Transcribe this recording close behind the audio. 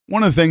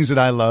One of the things that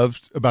I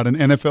loved about an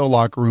NFL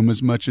locker room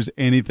as much as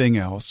anything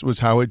else was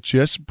how it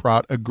just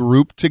brought a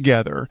group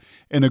together,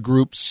 and a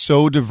group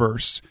so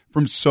diverse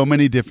from so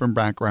many different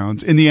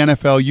backgrounds. In the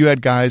NFL, you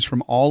had guys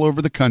from all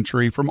over the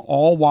country, from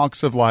all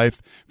walks of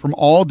life, from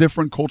all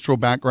different cultural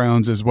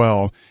backgrounds as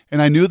well.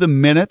 And I knew the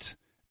minute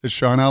that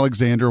Shaun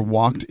Alexander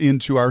walked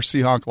into our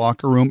Seahawk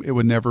locker room, it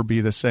would never be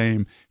the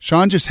same.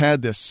 Shaun just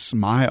had this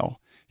smile.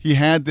 He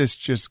had this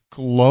just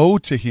glow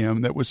to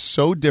him that was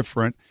so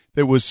different,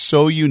 that was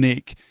so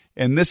unique.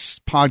 And this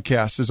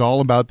podcast is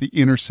all about the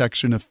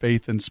intersection of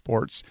faith and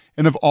sports.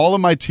 And of all of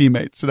my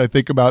teammates that I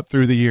think about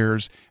through the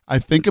years, I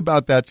think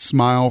about that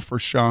smile for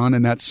Shaun.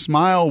 And that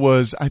smile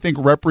was, I think,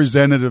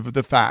 representative of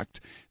the fact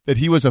that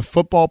he was a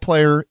football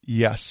player.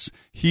 Yes,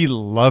 he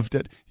loved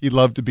it. He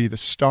loved to be the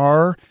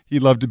star. He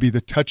loved to be the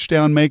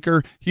touchdown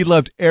maker. He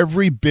loved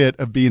every bit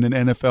of being an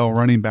NFL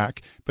running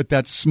back. But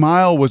that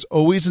smile was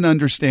always an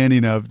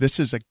understanding of,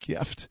 this is a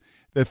gift.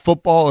 That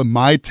football and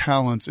my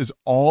talents is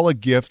all a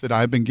gift that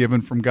I've been given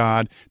from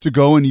God to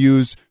go and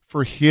use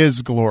for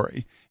His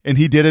glory. And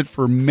he did it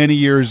for many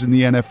years in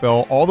the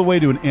NFL, all the way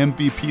to an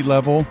MVP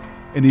level,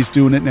 and he's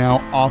doing it now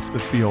off the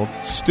field,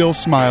 still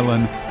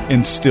smiling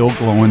and still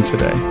glowing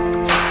today.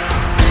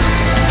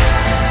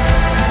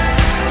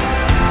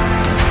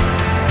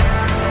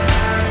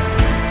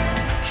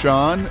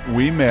 Shaun,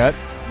 we met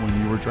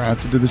when you were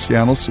drafted to the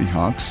Seattle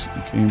Seahawks.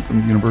 You came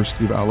from the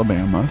University of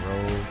Alabama.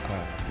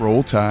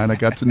 Roll Tide. I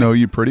got to know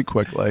you pretty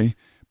quickly,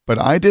 but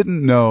I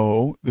didn't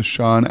know the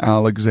Shaun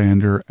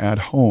Alexander at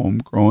home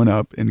growing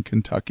up in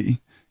Kentucky.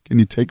 Can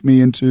you take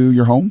me into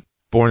your home?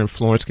 Born in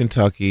Florence,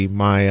 Kentucky.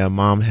 My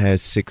mom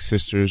has 6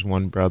 sisters,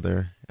 1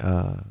 brother.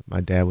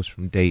 My dad was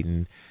from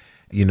Dayton.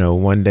 You know,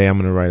 one day I'm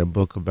going to write a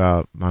book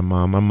about my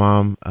mom. My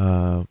mom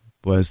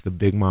was the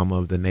big mama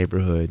of the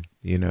neighborhood.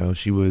 You know,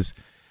 she was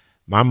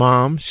my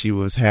mom. She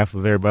was half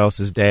of everybody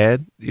else's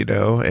dad, you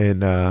know,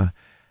 and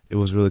it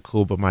was really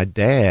cool. But my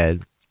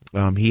dad,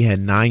 he had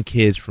 9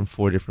 kids from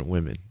 4 different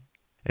women.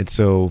 And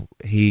so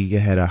he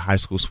had a high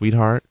school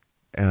sweetheart,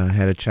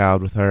 had a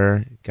child with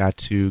her, got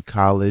to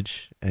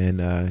college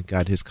and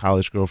got his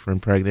college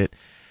girlfriend pregnant,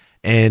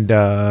 and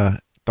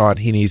thought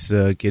he needs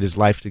to get his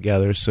life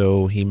together.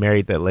 So he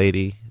married that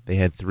lady. They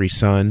had 3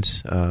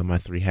 sons, my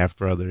 3 half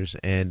brothers.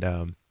 And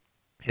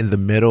in the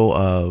middle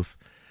of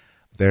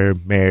their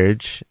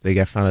marriage, they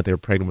got found out they were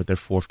pregnant with their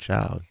 4th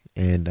child.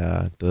 And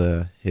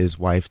his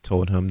wife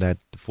told him that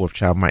the 4th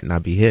child might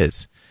not be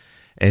his.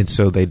 And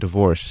so they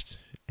divorced.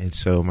 And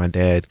so my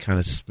dad kind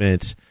of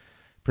spent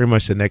pretty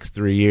much the next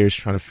 3 years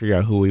trying to figure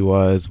out who he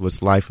was,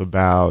 what's life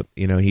about.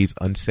 You know, he's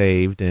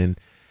unsaved. And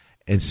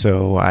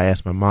so I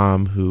asked my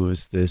mom, who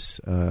is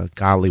this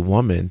godly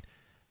woman,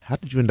 how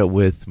did you end up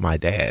with my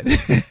dad?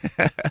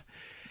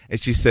 And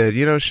she said,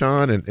 you know,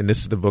 Shaun, and this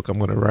is the book I'm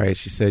going to write.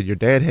 She said, your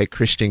dad had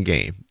Christian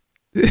game.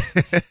 And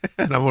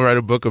I'm going to write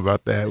a book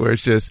about that, where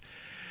it's just,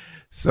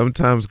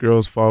 sometimes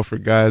girls fall for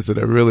guys that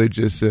are really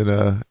just in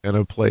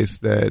a place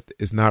that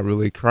is not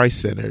really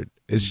Christ-centered.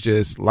 It's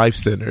just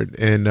life-centered.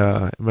 And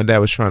my dad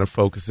was trying to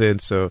focus in,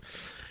 so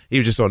he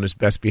was just on his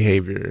best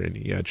behavior, and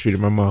he treated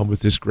my mom with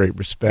this great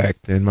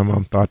respect. And my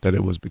mom thought that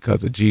it was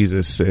because of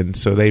Jesus. And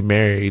so they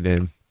married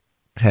and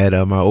had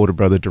my older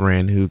brother,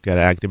 Duran, who got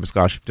an academic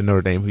scholarship to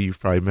Notre Dame, who you've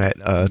probably met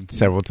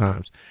several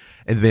times.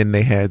 And then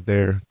they had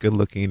their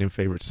good-looking and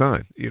favorite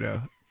son, you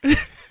know.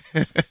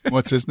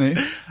 What's his name?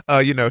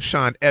 You know,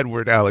 Shaun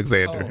Edward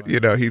Alexander. You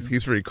know,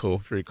 he's pretty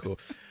cool.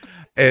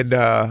 And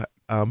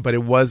but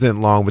it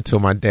wasn't long until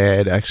my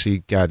dad actually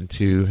got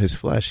into his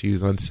flesh. He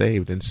was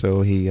unsaved, and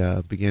so he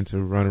began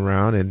to run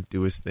around and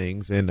do his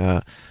things.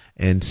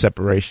 And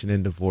separation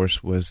and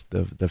divorce was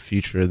the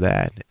future of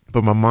that.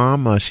 But my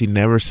mom, she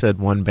never said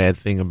one bad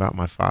thing about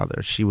my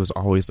father. She was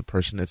always the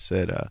person that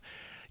said,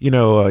 you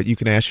know, you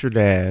can ask your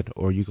dad,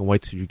 or you can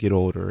wait till you get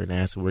older and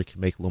ask where it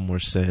can make a little more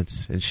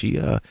sense. And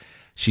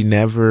she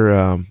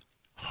never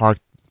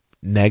harked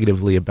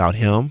negatively about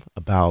him,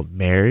 about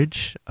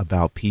marriage,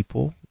 about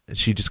people. And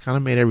she just kind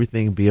of made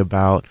everything be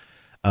about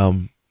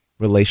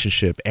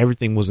relationship.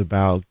 Everything was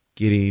about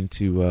getting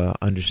to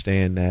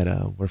understand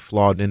that we're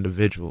flawed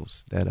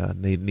individuals, that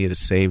need a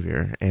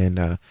savior. And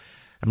I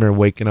remember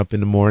waking up in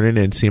the morning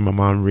and seeing my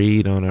mom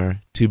read on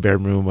our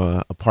 2-bedroom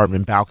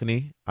apartment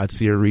balcony. I'd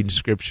see her reading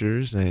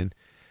scriptures, and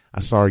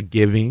I saw her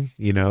giving.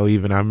 You know,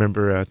 even I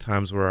remember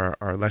times where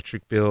our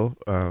electric bill,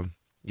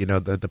 you know,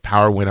 the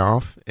power went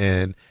off,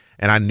 and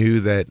I knew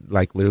that,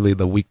 like, literally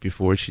the week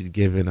before, she'd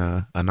given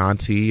an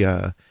auntie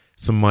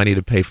some money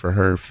to pay for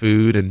her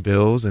food and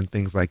bills and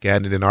things like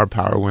that, and then our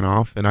power went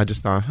off, and I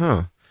just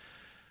thought,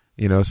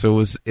 you know,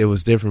 so it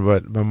was different.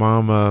 But my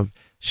mom,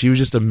 she was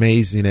just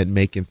amazing at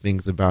making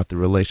things about the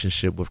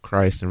relationship with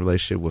Christ and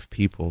relationship with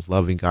people,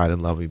 loving God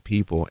and loving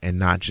people, and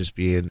not just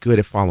being good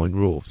at following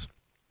rules.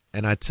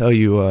 And I tell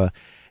you,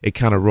 it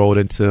kind of rolled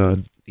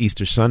into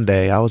Easter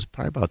Sunday. I was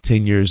probably about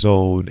 10 years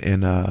old,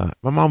 and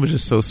my mom was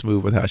just so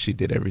smooth with how she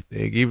did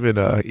everything,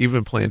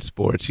 even playing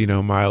sports. You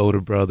know, my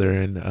older brother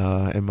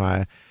and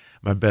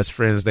my best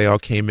friends, they all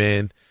came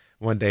in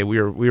one day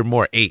we were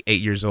more 8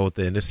 years old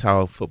then. This is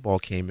how football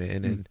came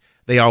in, and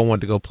they all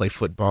wanted to go play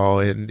football.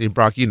 And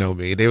Brock, you know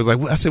me. They was like,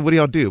 I said, what do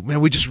y'all do?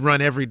 Man, we just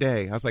run every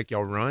day. I was like,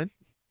 y'all run?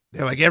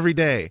 They're like, every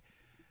day.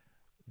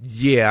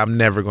 Yeah, I'm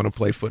never going to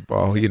play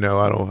football. You know,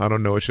 I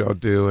don't know what y'all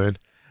do. And,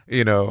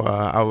 you know,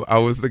 I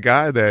was the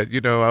guy that, you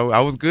know,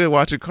 I was good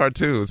watching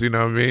cartoons, you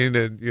know what I mean?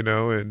 And, you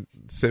know, and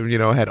so, you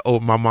know, had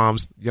my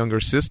mom's younger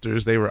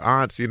sisters. They were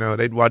aunts, you know,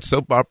 they'd watch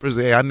soap operas.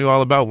 Hey, I knew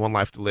all about One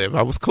Life to Live.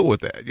 I was cool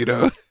with that, you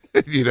know,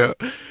 you know.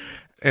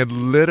 And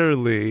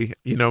literally,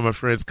 you know, my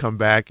friends come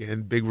back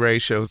and Big Ray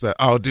shows up.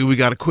 Oh, dude, we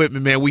got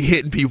equipment, man. We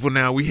hitting people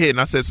now. We hitting.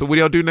 I said, so what do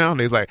y'all do now? And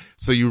they're like,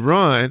 so you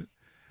run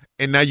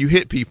and now you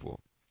hit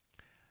people.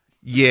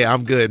 Yeah,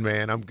 I'm good,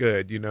 man. I'm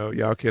good. You know,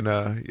 y'all kind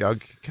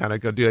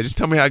of go do that. Just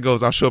tell me how it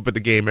goes. I'll show up at the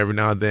game every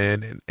now and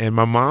then. And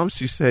my mom,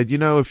 she said, you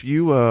know, if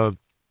you want,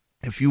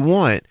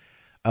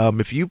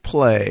 if you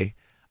play,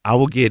 I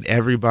will get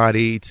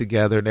everybody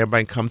together and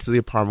everybody come to the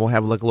apartment. We'll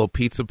have like a little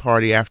pizza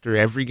party after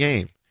every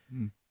game.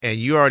 And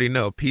you already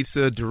know,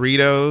 pizza,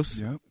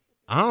 Doritos. Yep.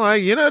 I'm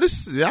like, you know,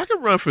 I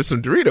can run for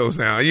some Doritos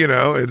now, you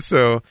know. And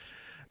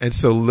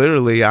so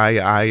literally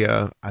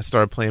I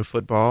started playing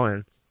football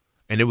and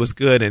it was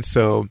good. And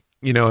so,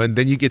 you know, and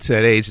then you get to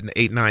that age, in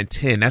 8, 9,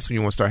 10, that's when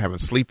you want to start having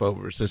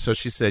sleepovers. And so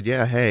she said,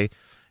 yeah, hey,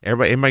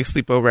 everybody might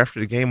sleep over after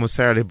the game on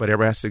Saturday, but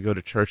everybody has to go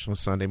to church on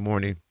Sunday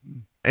morning.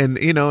 And,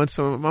 you know, and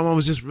so my mom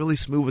was just really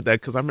smooth with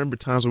that because I remember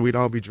times when we'd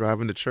all be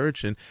driving to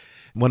church and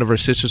one of her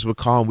sisters would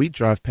call and we'd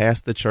drive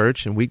past the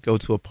church and we'd go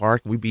to a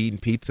park and we'd be eating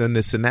pizza and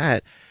this and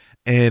that.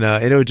 And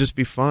it would just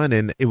be fun.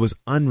 And it was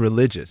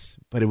unreligious,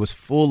 but it was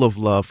full of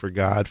love for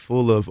God,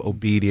 full of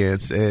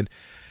obedience.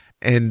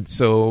 And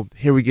so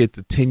here we get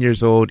to 10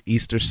 years old,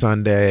 Easter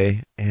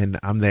Sunday, and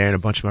I'm there and a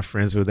bunch of my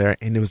friends were there.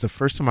 And it was the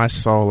first time I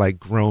saw like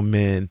grown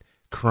men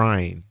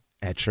crying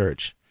at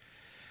church.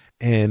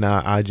 And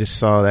I just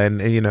saw that,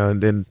 and you know,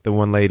 and then the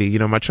one lady, you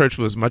know, my church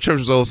was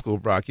old school,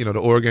 Brock, you know, the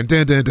organ,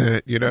 dun, dun,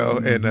 dun, you know,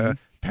 and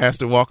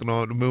pastor walking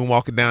on the moon,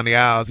 walking down the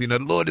aisles, you know,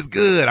 the Lord is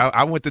good.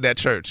 I went to that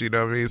church, you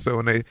know what I mean?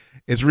 So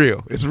it's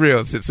real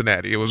in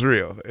Cincinnati. It was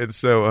real. And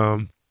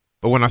so,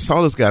 but when I saw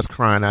those guys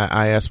crying,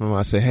 I asked my mom,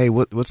 I said, hey,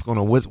 what's going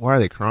on? Why are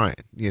they crying?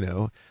 You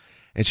know?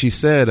 And she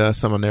said,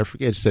 something I'll never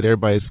forget. She said,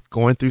 everybody's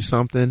going through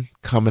something,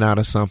 coming out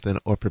of something,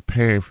 or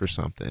preparing for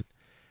something.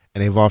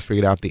 And they've all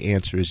figured out the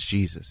answer is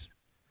Jesus.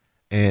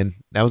 And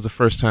that was the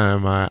first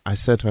time I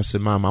said to her, I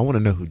said, Mom, I want to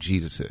know who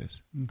Jesus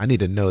is. I need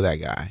to know that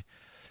guy.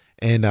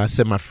 And I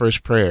said my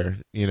first prayer,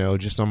 you know,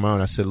 just on my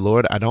own. I said,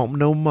 Lord, I don't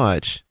know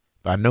much,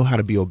 but I know how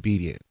to be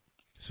obedient.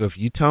 So if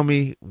you tell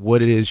me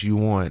what it is you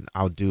want,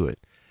 I'll do it.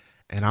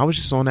 And I was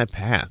just on that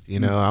path, you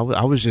know.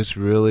 I was just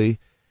really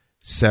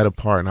set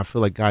apart, and I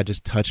feel like God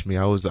just touched me.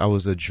 I was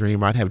a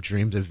dreamer. I'd have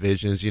dreams and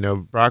visions, you know.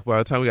 Brock, by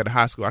the time we got to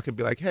high school, I could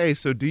be like, hey,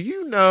 so do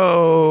you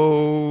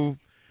know?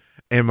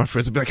 And my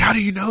friends would be like, how do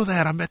you know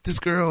that? I met this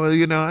girl,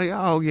 you know.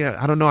 Oh, yeah,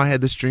 I don't know. I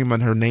had this dream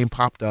and her name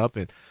popped up.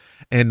 And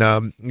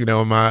you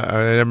know,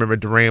 I remember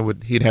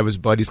Duran he'd have his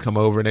buddies come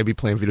over and they'd be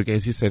playing video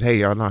games. He said, hey,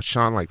 y'all know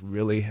Sean like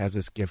really has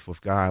this gift with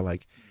God.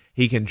 Like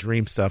he can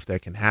dream stuff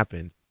that can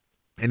happen.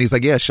 And he's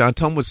like, yeah, Sean,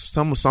 tell him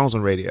some songs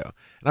on radio.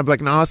 And I'd be like,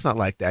 no, it's not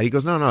like that. He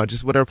goes, no,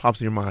 just whatever pops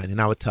in your mind. And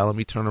I would tell him,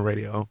 he'd turn on the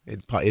radio,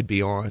 it'd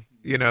be on,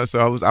 you know. So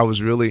I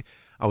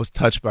was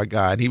touched by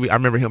God. I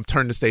remember him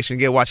turn the station,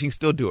 get watching, he can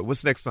still do it.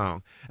 What's the next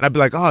song? And I'd be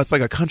like, oh, it's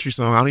like a country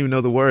song. I don't even know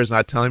the words. And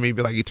I'd tell him, he'd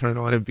be like, he turned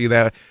on and be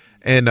that.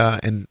 And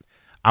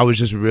I was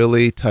just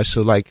really touched.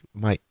 So like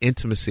my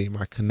intimacy,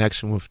 my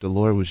connection with the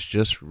Lord was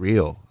just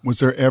real. Was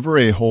there ever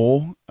a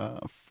hole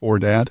for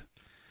Dad?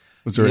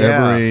 Was there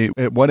ever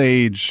at what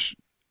age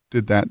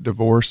did that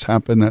divorce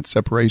happen, that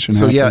separation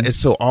happen? So yeah, and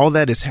so all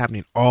that is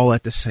happening all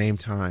at the same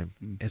time.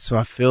 And so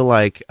I feel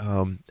like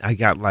I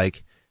got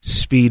like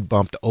speed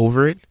bumped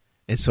over it.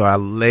 And so I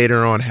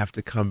later on have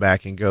to come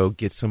back and go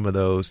get some of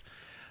those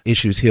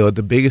issues healed.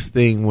 The biggest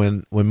thing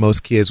when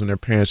most kids, when their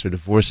parents are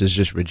divorced, is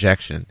just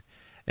rejection.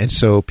 And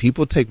so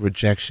people take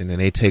rejection and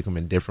they take them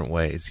in different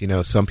ways. You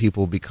know, some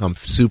people become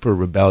super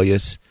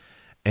rebellious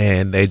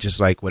and they just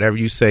like, whatever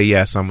you say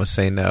yes, I'm going to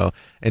say no.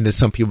 And then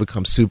some people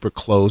become super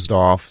closed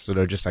off. So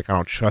they're just like, I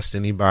don't trust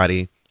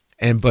anybody.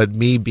 But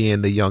me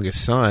being the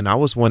youngest son, I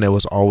was one that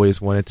was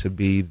always wanted to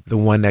be the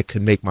one that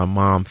could make my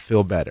mom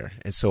feel better.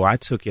 And so I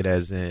took it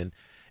as in,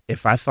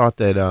 if I thought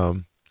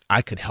that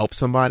I could help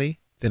somebody,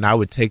 then I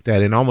would take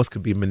that and almost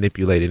could be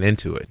manipulated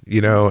into it,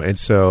 you know? And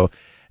so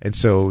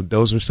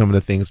those were some of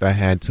the things I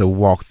had to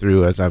walk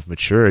through as I've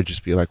matured,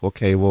 just be like,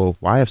 okay, well,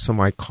 why if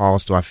somebody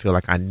calls, do I feel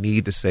like I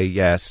need to say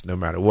yes no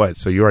matter what?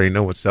 So you already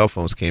know when cell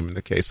phones came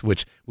into case,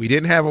 which we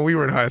didn't have when we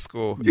were in high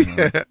school.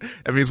 Yeah.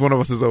 That means one of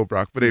us is old,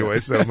 Brock. But anyway,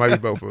 so it might be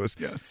both of us.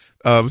 Yes.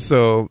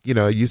 So, you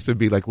know, it used to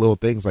be like little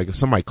things. Like if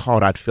somebody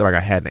called, I'd feel like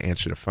I had to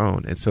answer the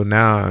phone. And so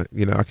now,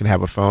 you know, I can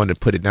have a phone and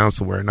put it down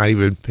somewhere and not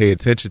even pay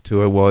attention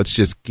to it. Well, it's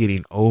just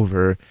getting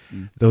over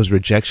those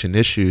rejection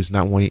issues,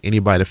 not wanting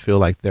anybody to feel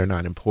like they're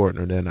not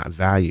important or they're not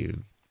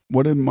valued.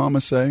 What did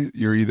Mama say?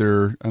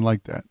 I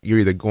like that. You're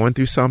either going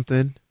through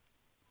something,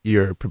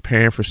 you're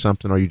preparing for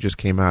something, or you just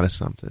came out of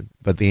something.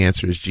 But the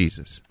answer is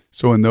Jesus.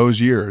 So in those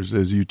years,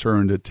 as you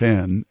turned at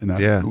 10, and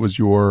that was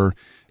your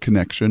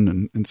connection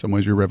and in some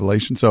ways your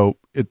revelation. So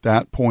at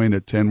that point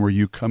at 10, were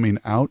you coming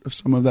out of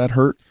some of that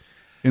hurt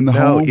in the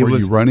home? Were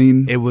you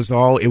running? It was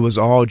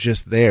all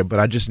just there, but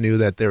I just knew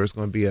that there was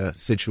going to be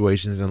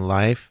situations in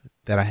life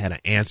that I had an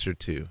answer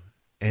to.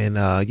 And,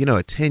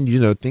 at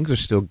 10, things are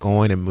still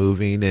going and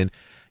moving, and,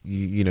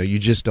 you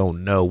just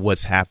don't know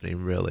what's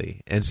happening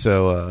really. And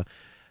so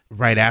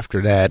right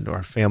after that,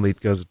 our family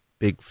goes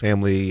big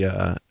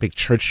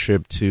church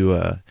trip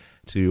to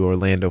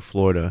Orlando,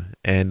 Florida,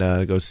 and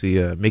go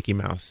see Mickey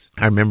Mouse.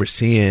 I remember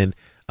seeing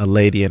a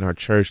lady in our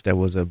church that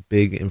was a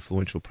big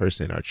influential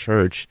person in our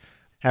church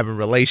having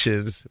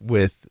relations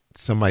with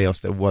somebody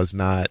else that was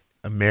not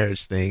a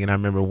marriage thing. And I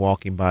remember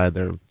walking by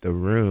the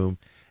room,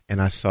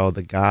 and I saw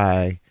the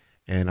guy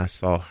and I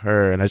saw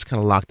her, and I just kind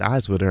of locked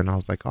eyes with her, and I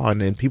was like, oh, and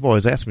then people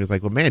always ask me, it's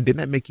like, well, man, didn't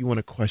that make you want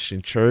to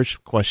question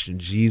church, question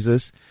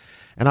Jesus?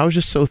 And I was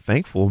just so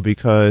thankful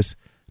because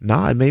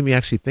it made me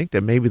actually think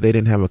that maybe they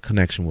didn't have a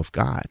connection with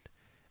God.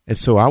 And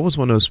so I was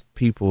one of those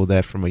people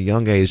that from a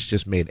young age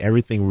just made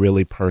everything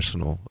really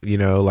personal.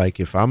 Like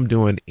if I'm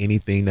doing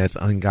anything that's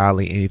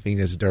ungodly, anything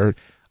that's dirt,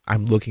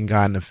 I'm looking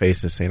God in the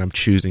face and saying, I'm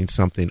choosing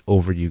something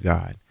over you,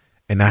 God.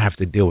 And I have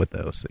to deal with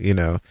those,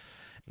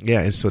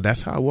 Yeah, and so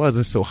that's how I was.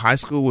 And so high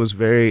school was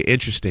very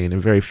interesting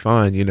and very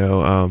fun,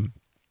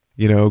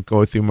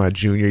 going through my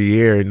junior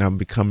year, and I'm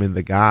becoming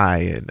the guy,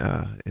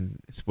 and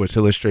Sports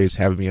Illustrated is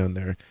having me on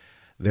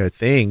their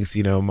things.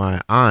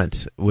 My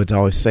aunt would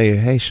always say,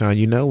 hey, Sean,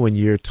 when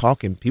you're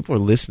talking, people are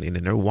listening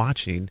and they're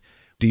watching.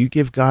 Do you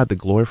give God the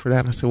glory for that?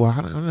 And I said, well,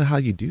 I don't know how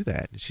you do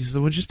that. And she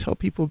said, well, just tell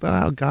people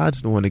about how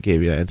God's the one that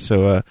gave you that.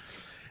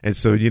 And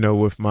so,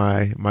 with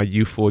my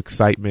youthful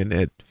excitement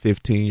at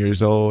 15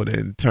 years old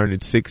and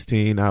turning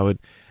 16, I would,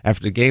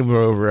 after the game was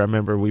over, I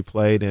remember we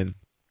played and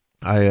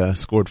I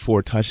scored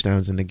 4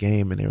 touchdowns in the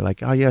game, and they were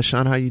like, oh, yeah,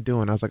 Sean, how you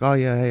doing? I was like, oh,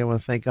 yeah, hey, I want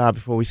to thank God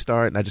before we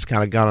start. And I just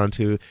kind of got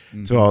onto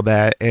to all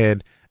that.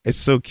 And it's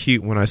so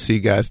cute when I see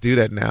guys do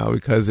that now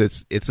because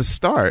it's a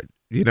start,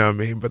 you know what I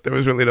mean? But there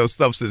was really no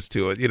substance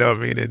to it, you know what I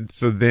mean? And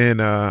so then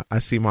I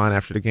see mine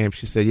after the game.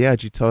 She said, yeah,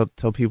 did you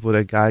tell people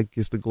that God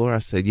gets the glory? I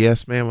said,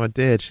 yes, ma'am, I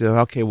did. She said,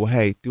 okay, well,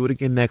 hey, do it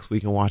again next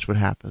week and watch what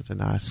happens.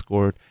 And I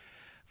scored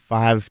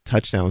 5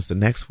 touchdowns the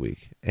next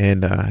week.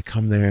 And I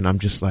come there and I'm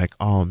just like,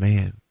 oh,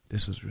 man,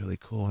 this was really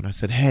cool. And I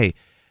said, hey,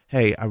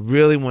 I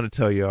really want to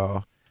tell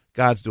y'all,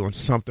 God's doing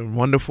something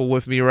wonderful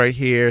with me right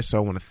here. So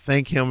I want to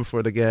thank him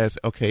for the guys.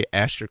 Okay,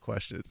 ask your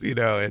questions,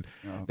 and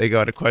they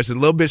go to questions a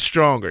little bit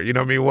stronger. You know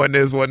what I mean?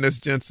 Wasn't this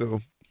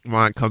gentle.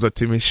 Mine comes up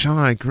to me,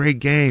 Sean, great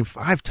game,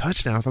 5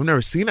 touchdowns. I've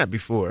never seen that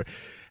before.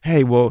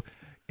 Hey, well,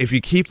 if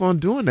you keep on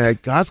doing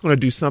that, God's going to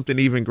do something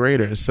even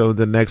greater. And so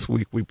the next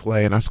week we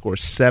play and I score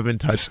 7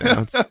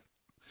 touchdowns.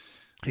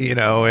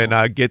 And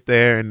I get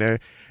there and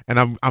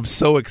I'm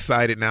so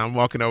excited now. I'm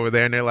walking over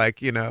there and they're like,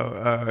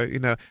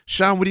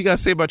 Sean, what do you got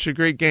to say about your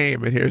great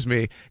game? And here's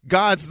me,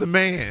 God's the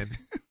man.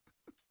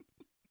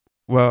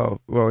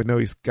 well, no,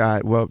 he's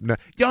God. Well, no,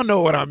 y'all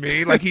know what I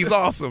mean. Like he's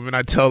awesome. And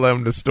I tell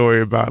them the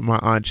story about my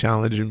aunt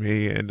challenging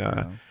me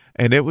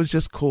and it was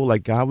just cool.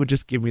 Like God would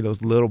just give me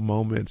those little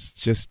moments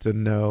just to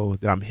know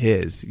that I'm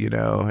his,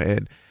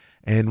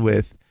 and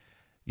with,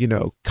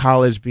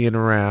 college being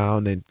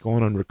around and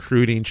going on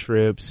recruiting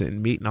trips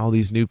and meeting all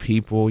these new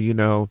people,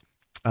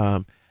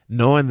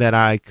 knowing that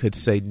I could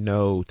say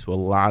no to a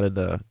lot of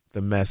the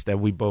mess that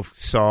we both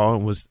saw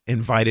and was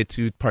invited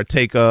to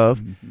partake of.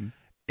 Mm-hmm.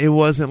 It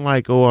wasn't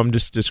like, oh, I'm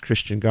just this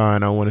Christian guy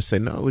and I want to say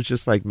no. It was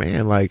just like,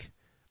 man, like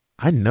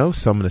I know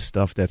some of the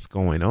stuff that's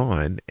going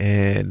on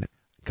and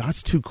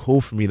God's too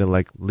cool for me to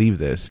like leave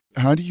this.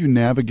 How do you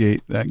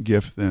navigate that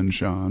gift then,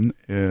 Sean,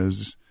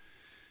 is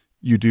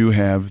you do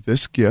have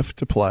this gift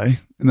to play.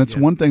 And that's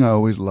one thing I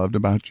always loved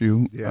about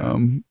you. Yeah.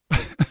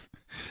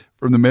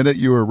 From the minute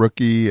you were a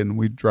rookie and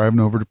we'd driving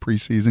over to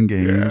preseason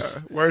games.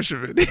 Yeah,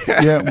 worshiping.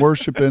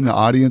 Worshiping, the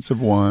audience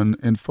of one.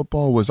 And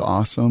football was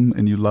awesome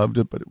and you loved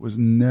it, but it was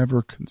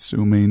never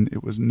consuming.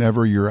 It was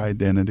never your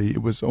identity.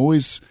 It was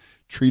always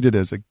treated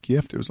as a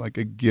gift. It was like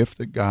a gift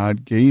that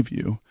God gave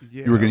you.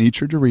 Yeah. You were going to eat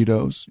your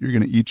Doritos. You were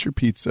going to eat your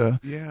pizza.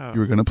 Yeah.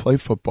 You were going to play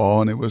football.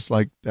 And it was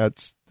like,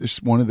 that's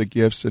just one of the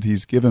gifts that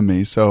he's given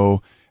me.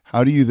 So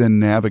how do you then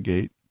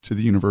navigate to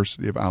the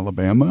University of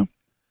Alabama?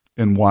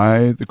 And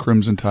why the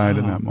Crimson Tide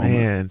in that moment?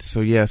 Man,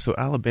 so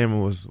Alabama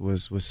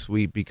was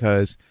sweet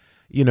because,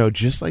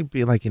 just like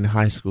being like in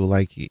high school,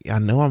 like I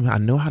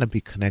know how to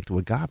be connected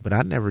with God, but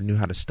I never knew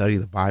how to study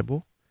the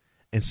Bible.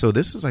 And so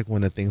this is like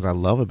one of the things I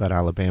love about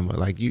Alabama.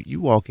 Like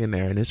you walk in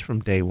there and it's from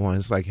day one.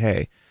 It's like,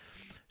 hey,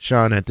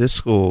 Sean, at this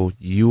school,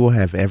 you will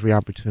have every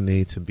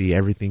opportunity to be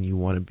everything you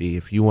want to be.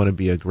 If you want to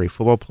be a great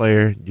football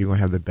player, you're going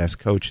to have the best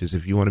coaches.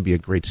 If you want to be a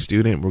great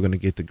student, we're going to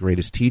get the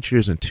greatest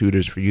teachers and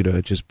tutors for you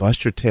to just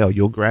bust your tail.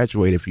 You'll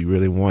graduate if you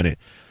really want it.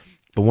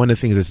 But one of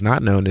the things that's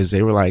not known is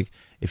they were like,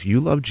 if you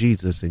love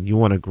Jesus and you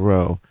want to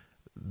grow,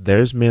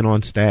 there's men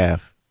on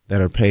staff that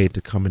are paid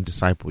to come and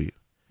disciple you.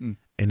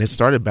 And it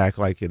started back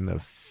like in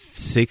the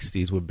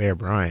 60s with Bear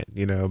Bryant.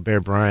 Bear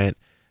Bryant,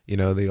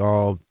 they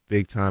all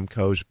big time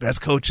coach,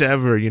 best coach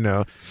ever,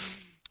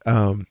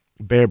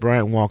 Bear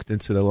Bryant walked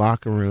into the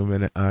locker room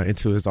and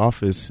into his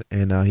office,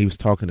 and he was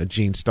talking to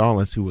Gene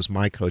Stallings, who was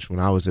my coach when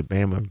I was at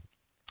Bama.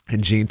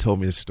 And Gene told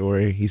me the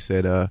story. He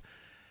said,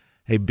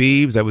 hey,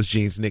 Beebs, that was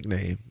Gene's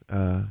nickname.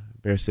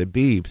 Bear said,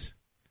 Beebs,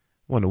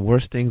 one of the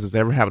worst things that's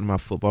ever happened to my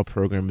football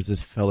program is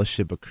this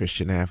fellowship of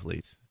Christian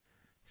athletes.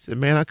 He said,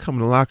 man, I come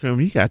in the locker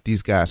room, you got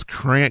these guys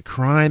crying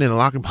in the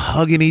locker room,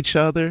 hugging each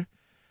other.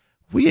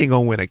 We ain't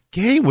going to win a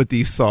game with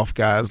these soft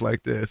guys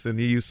like this. And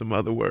he used some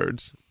other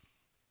words.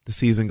 The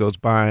season goes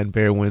by and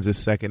Bear wins his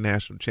second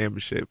national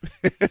championship.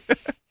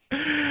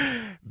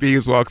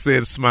 Beebs walks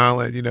in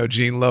smiling.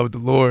 Gene loved the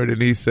Lord.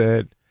 And he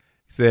said,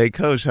 hey,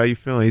 Coach, how you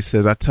feeling? He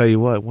says, I tell you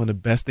what, one of the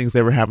best things that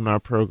ever happened to our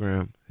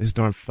program is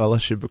darn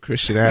fellowship of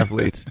Christian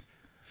athletes.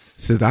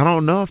 He says, I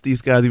don't know if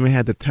these guys even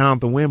had the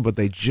talent to win, but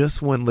they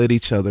just wouldn't let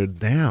each other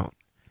down.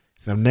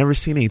 He said, I've never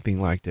seen anything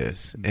like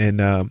this.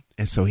 And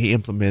so he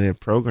implemented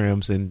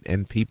programs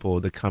and people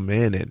to come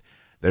in, and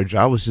their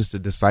job was just to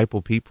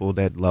disciple people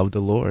that love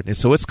the Lord. And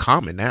so it's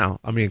common now.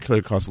 I mean, clear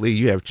across the league,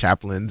 you have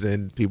chaplains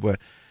and people,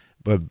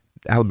 but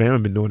Alabama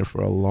had been doing it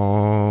for a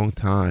long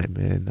time,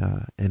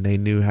 and they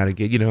knew how to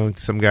get,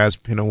 some guys,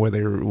 depending on where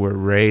they were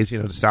raised,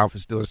 the South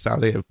is still the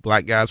South. They have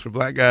black guys for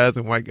black guys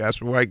and white guys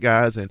for white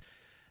guys, and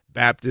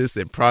Baptist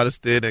and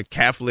Protestant and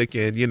Catholic,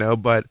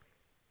 and, but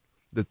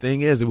the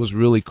thing is, it was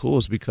really cool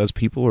is because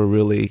people were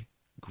really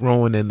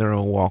growing in their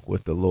own walk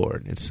with the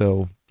Lord. And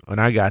so when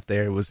I got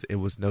there, it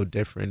was no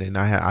different. And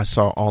I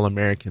saw all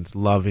Americans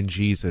loving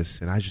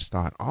Jesus. And I just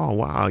thought, oh,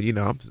 wow.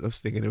 I was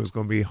thinking it was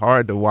going to be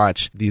hard to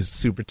watch these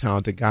super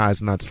talented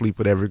guys not sleep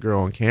with every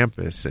girl on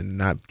campus and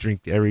not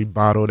drink every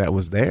bottle that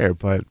was there.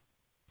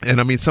 And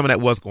I mean, some of that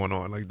was going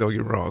on. Like, don't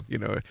get me wrong,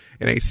 it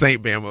ain't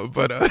Saint Bama,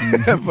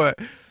 but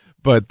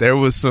but there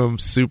was some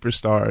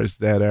superstars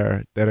that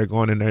are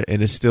going in there,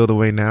 and it's still the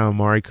way now.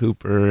 Amari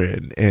Cooper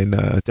and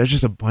there's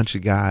just a bunch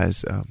of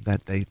guys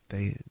that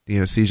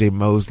they C.J.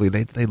 Mosley,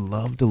 they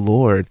love the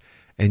Lord,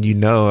 and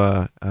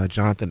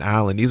Jonathan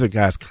Allen. These are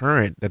guys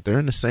current that they're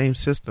in the same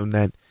system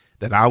that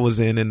I was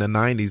in the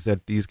 90s.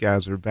 That these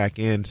guys were back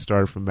in,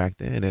 started from back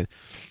then,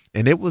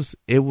 and it was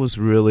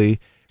really,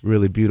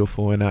 really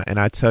beautiful. And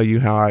I tell you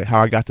how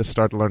I got to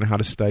start learning how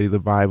to study the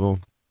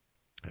Bible.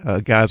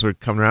 Guys were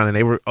coming around and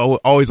they were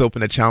always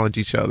open to challenge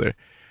each other.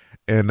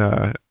 And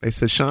they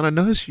said, Sean, I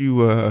noticed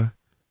you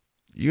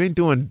ain't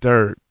doing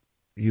dirt.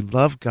 You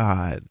love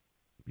God.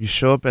 You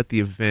show up at the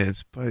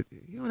events, but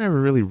you don't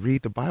ever really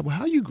read the Bible.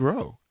 How you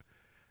grow?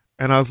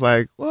 And I was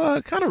like, well,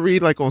 I kind of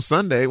read like on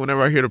Sunday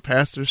whenever I hear the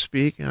pastor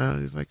speak.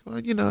 And he's like,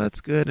 well,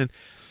 that's good.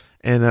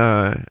 And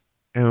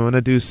when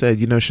a dude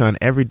said, Sean,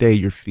 every day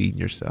you're feeding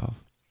yourself.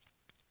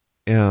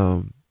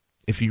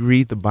 If you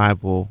read the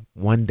Bible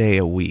one day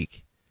a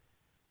week,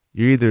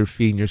 you're either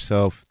feeding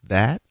yourself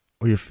that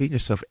or you're feeding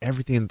yourself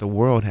everything that the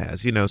world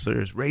has. So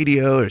there's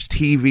radio, there's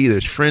TV,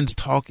 there's friends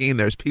talking,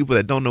 there's people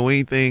that don't know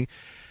anything.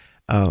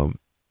 But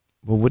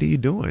what are you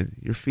doing?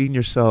 You're feeding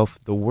yourself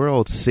the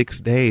world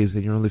 6 days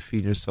and you're only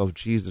feeding yourself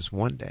Jesus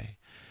one day.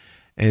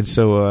 And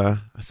so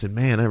I said,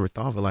 man, I never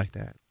thought of it like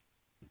that.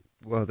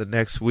 Well, the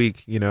next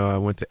week, I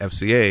went to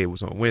FCA. It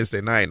was on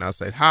Wednesday night, and I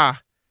said,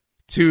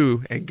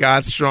 and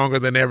God's stronger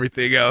than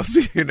everything else,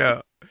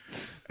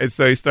 And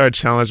so he started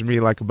challenging me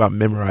like about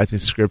memorizing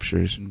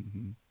scriptures.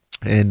 Mm-hmm.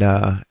 And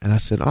I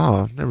said,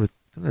 oh, I've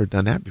never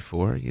done that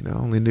before. I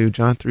only knew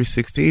John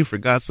 3:16, for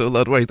God so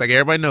loved the world. He's like,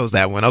 everybody knows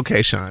that one.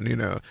 Okay, Sean,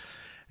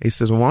 He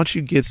says, well, why don't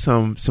you get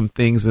some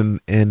things in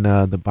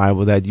the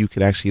Bible that you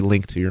could actually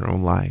link to your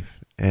own life?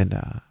 And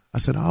I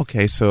said, oh,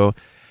 okay. So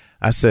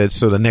I said,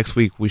 so the next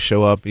week we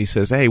show up and he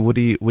says, hey, what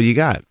do you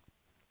got?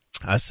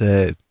 I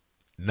said,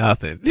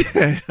 nothing. I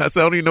said, I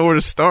don't even know where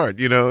to start,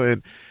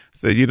 and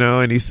so,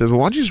 and he says,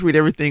 well, why don't you just read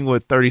everything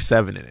with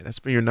 37 in it? That's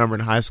been your number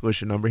in high school.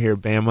 It's your number here at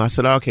Bama. I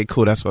said, oh, okay,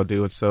 cool. That's what I'll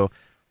do. And so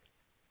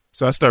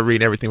I started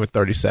reading everything with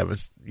 37.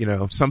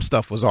 Some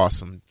stuff was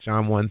awesome.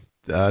 John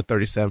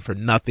 1:37, for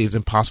nothing is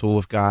impossible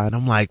with God. And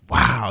I'm like,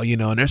 wow,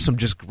 and there's some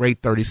just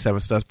great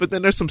 37 stuff. But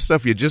then there's some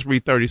stuff you just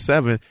read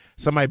 37.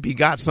 Somebody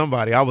begot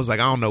somebody. I was like,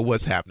 I don't know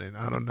what's happening.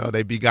 I don't know.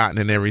 They begotten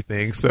and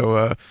everything.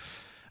 So,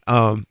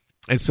 and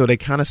so they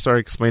kind of started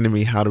explaining to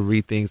me how to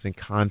read things in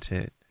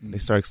content. They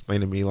started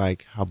explaining to me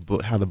like how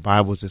the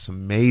Bible is this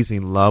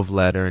amazing love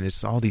letter, and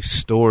it's all these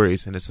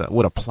stories, and it's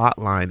what a plot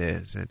line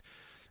is,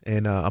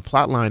 and a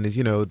plot line is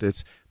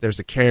there's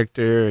a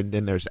character, and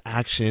then there's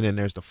action, and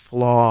there's the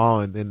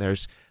flaw, and then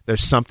there's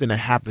something that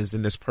happens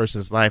in this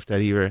person's life that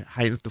either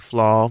heightens the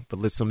flaw but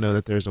lets them know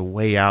that there's a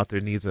way out,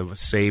 there needs of a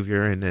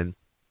savior, and then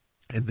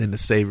the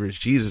savior is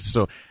Jesus.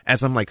 So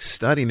as I'm like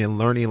studying and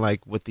learning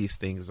like what these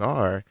things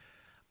are,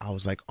 I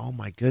was like, oh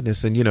my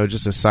goodness. And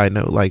just a side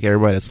note, like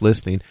everybody that's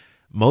listening,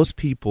 most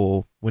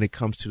people, when it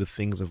comes to the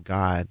things of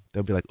God,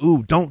 they'll be like,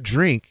 ooh, don't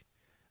drink.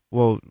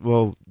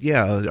 Well,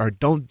 yeah, or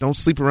don't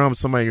sleep around with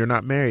somebody you're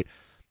not married.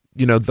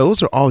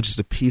 Those are all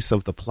just a piece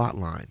of the plot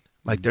line.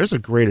 Like there's a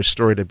greater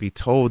story to be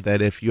told,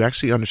 that if you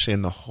actually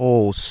understand the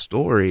whole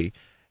story,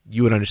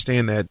 you would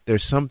understand that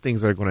there's some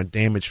things that are going to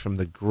damage from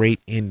the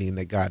great ending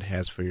that God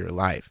has for your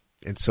life.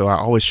 And so I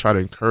always try to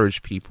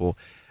encourage people,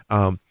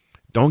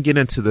 don't get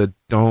into the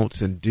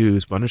don'ts and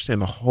do's, but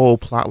understand the whole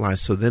plot line.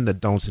 So then the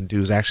don'ts and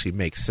do's actually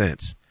make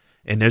sense.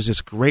 And there's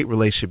this great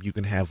relationship you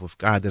can have with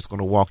God that's going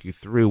to walk you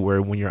through,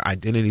 where when your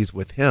identity is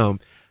with him,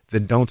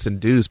 then don'ts and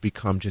do's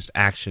become just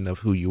action of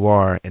who you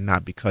are, and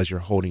not because you're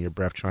holding your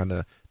breath trying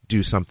to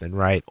do something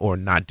right or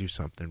not do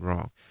something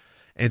wrong.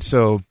 And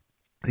so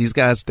these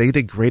guys, they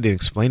did great at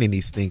explaining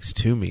these things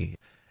to me.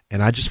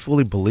 And I just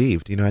fully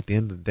believed, at the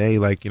end of the day,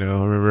 I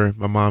remember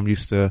my mom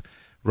used to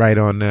write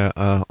on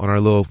our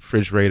little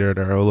refrigerator at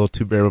our little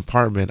 2-bedroom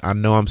apartment, I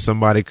know I'm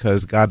somebody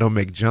because God don't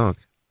make junk.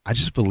 I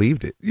just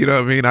believed it. You know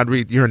what I mean? I'd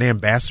read, you're an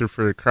ambassador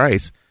for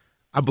Christ.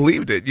 I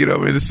believed it. You know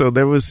what I mean? So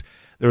there was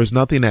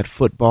nothing that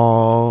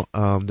football,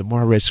 the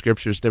more I read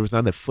scriptures, there was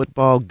nothing that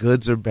football,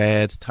 goods or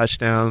bads,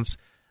 touchdowns,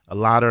 a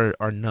lot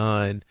or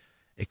none.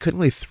 It couldn't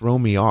really throw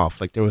me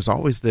off. Like there was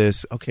always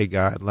this, okay,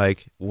 God,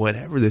 like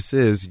whatever this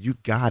is, you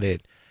got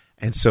it.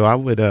 And so I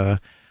would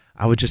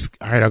just,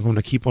 all right, I'm going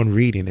to keep on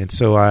reading. And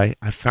so I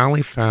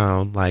finally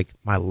found like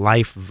my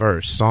life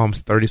verse,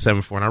 Psalms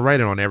 37:4, and I write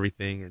it on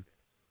everything.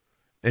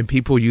 And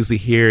people usually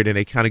hear it and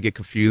they kind of get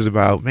confused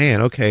about,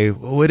 man, okay,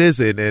 well, what is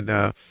it?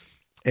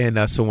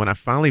 And so when I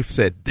finally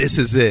said, this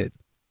is it,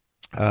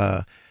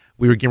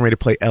 we were getting ready to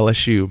play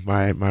LSU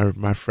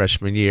my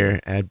freshman year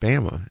at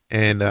Bama.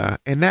 And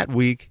that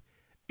week,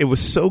 it was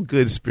so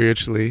good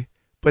spiritually,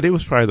 but it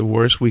was probably the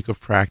worst week of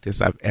practice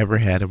I've ever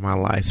had in my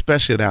life,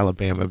 especially at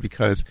Alabama,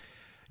 because,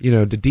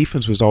 the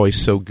defense was always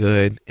so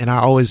good. And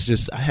I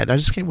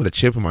just came with a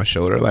chip on my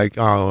shoulder, like,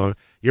 oh,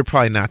 you're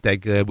probably not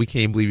that good. We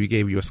can't believe we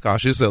gave you a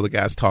scholarship. This other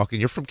guy's talking.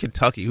 You're from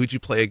Kentucky. Who'd you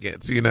play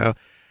against, And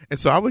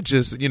so I would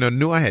just,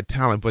 knew I had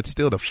talent, but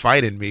still the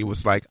fight in me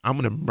was like, I'm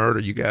going to murder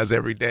you guys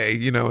every day,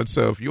 And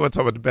so if you want to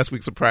talk about the best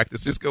weeks of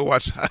practice, just go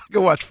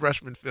watch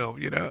freshman film,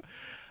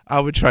 I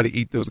would try to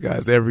eat those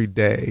guys every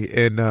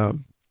day.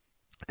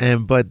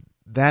 But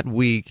that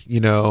week,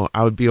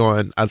 I would be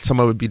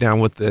someone would be down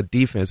with the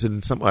defense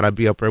and someone I'd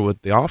be up there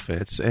with the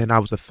offense. And I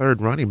was the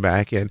third running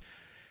back. And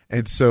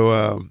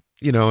so,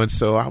 and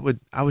so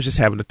I was just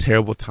having a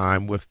terrible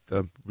time with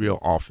the real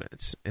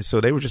offense. And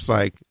so they were just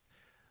like,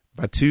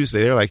 by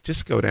Tuesday, they're like,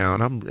 just go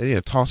down. I'm,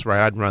 toss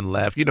right, I'd run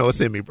left.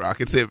 It's in me, Brock.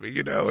 It's in me,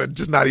 and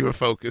just not even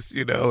focused,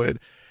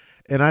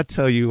 and I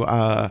tell you,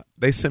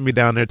 they sent me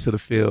down there to the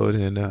field,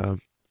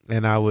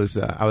 and I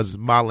was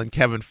modeling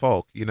Kevin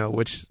Falk,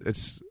 which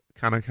it's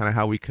kind of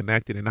how we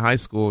connected in high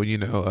school,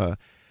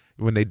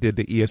 when they did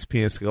the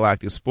ESPN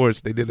Scholastic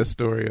Sports, they did a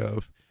story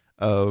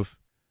of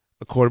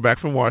a quarterback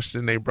from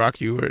Washington named Brock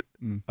Hewitt,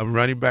 a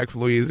running back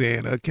from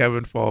Louisiana,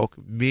 Kevin Falk,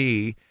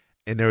 me,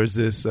 and there was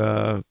this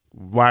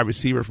wide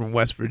receiver from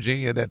West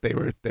Virginia that they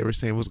were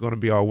saying was going to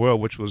be our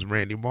world, which was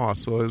Randy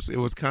Moss. So it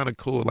was kind of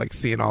cool, like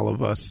seeing all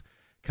of us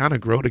kind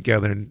of grow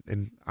together.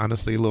 And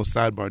honestly, a little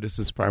sidebar, this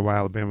is probably why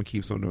Alabama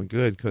keeps on doing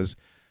good, because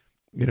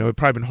it'd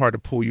probably been hard to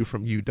pull you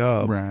from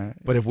UW. Right.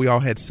 But if we all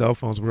had cell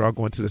phones, we were all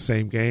going to the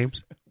same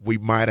games, we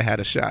might have had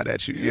a shot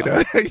at you,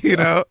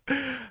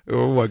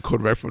 Or what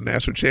quarterback from the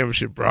national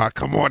championship, Brock?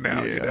 Come on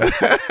now,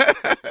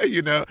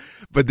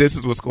 But this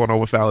is what's going on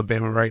with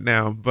Alabama right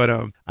now.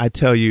 But I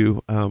tell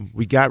you,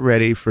 we got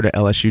ready for the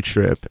LSU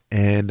trip,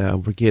 and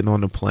we're getting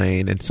on the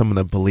plane, and some of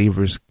the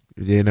believers,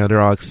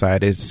 they're all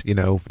excited.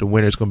 The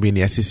winner's going to be in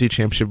the SEC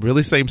championship.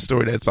 Really, same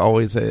story that's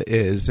always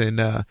is. And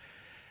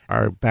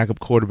our backup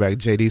quarterback,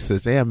 JD,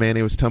 says, "Yeah, man,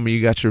 they was telling me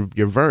you got your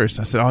verse."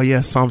 I said, "Oh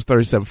yeah, Psalms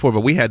 37:4."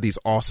 But we had these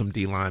awesome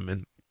D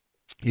linemen,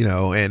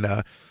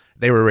 and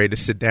they were ready to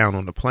sit down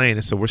on the plane.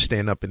 And so we're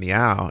standing up in the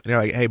aisle, and they're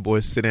like, "Hey,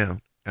 boys, sit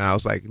down." And I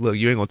was like, "Look,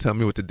 you ain't going to tell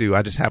me what to do.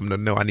 I just happen to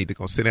know I need to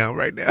go sit down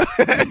right now."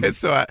 And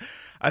so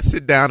I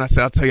sit down. I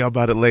said, "I'll tell you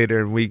about it later."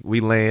 And we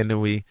land,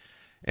 and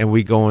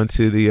we go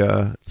into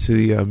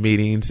the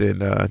meetings,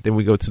 and then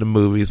we go to the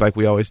movies like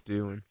we always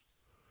do. And,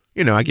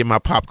 I get my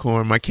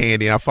popcorn, my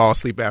candy, and I fall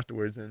asleep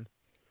afterwards.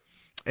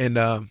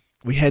 And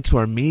we head to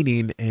our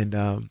meeting, and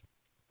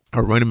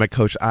our running back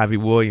coach, Ivy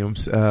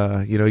Williams,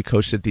 he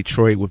coached at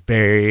Detroit with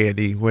Barry, and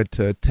he went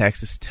to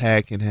Texas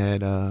Tech and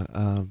had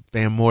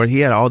Bam Moore. He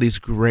had all these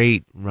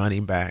great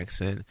running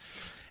backs, and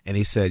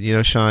he said,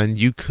 "Sean,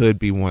 you could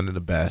be one of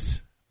the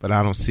best, but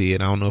I don't see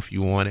it. I don't know if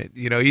you want it."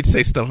 He'd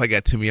say stuff like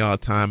that to me all the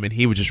time, and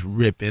he would just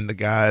rip into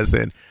guys.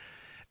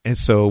 And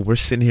so we're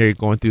sitting here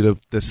going through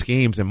the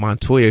schemes, and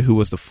Montoya, who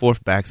was the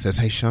fourth back, says,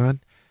 "Hey,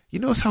 Sean, you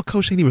notice how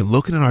coach ain't even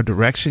looking in our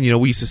direction?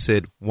 We used to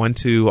sit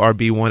 1-2,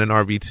 RB1 and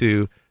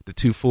RB2, the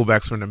two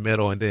fullbacks were in the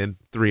middle, and then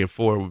 3 and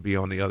 4 would be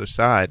on the other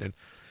side." And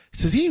he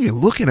says, "He ain't even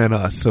looking at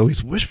us." So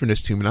he's whispering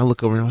this to me, and I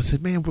look over and I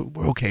said, "Man,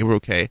 we're okay, we're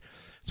okay."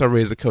 So I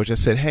raised the coach. I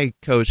said, "Hey,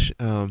 coach,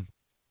 I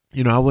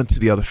went to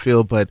the other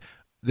field, but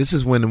this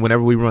is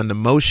whenever we run the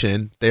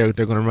motion, they're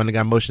going to run the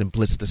guy motion and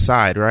blitz the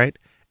side, right?"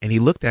 And he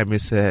looked at me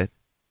and said,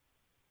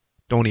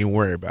 "Don't even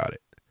worry about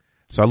it."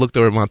 So I looked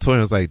over at Montoya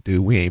and was like, "Dude,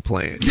 we ain't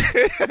playing."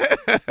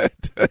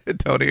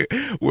 Tony,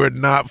 we're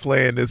not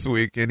playing this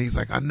week. And he's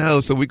like, "I know."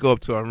 So we go up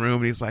to our room,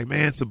 and he's like,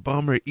 "Man, it's a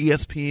bummer.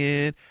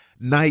 ESPN,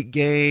 night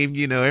game,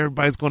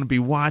 everybody's going to be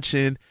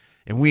watching."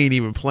 and we ain't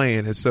even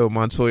playing. And so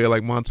Montoya,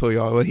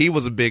 well, he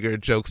was a bigger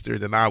jokester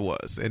than I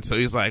was. And so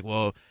he's like,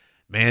 well,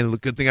 man,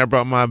 good thing I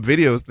brought my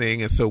videos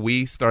thing. And so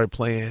we started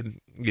playing,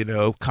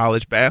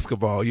 college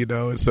basketball,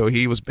 and so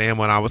he was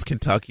Bama and I was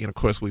Kentucky. And of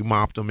course we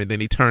mopped him, and then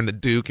he turned to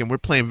Duke, and we're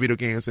playing video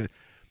games and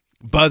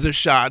buzzer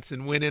shots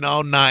and winning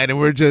all night. And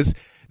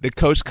the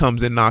coach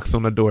comes in, knocks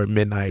on the door at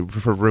midnight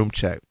for room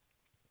check.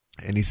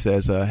 And he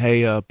says,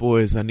 hey,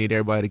 boys, I need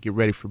everybody to get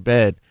ready for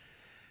bed.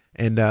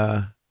 And,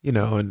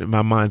 and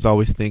my mind's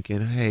always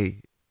thinking,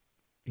 hey,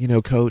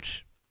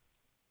 coach,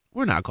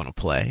 we're not going to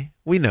play.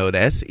 We know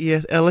that's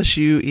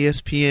LSU,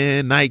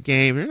 ESPN, night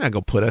game. They're not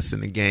going to put us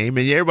in the game.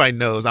 And everybody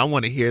knows I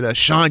want to hear that.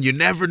 Sean, you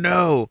never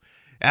know.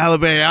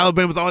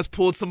 Alabama's always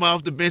pulled someone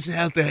off the bench and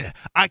has that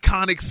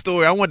iconic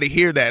story. I wanted to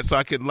hear that so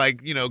I could,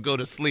 go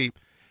to sleep.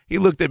 He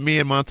looked at me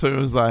and Montoya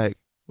and was like,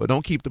 well,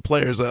 don't keep the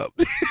players up.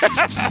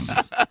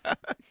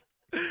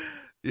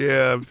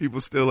 Yeah, people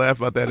still laugh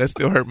about that. That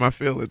still hurt my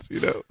feelings,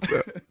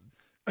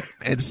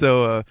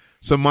 So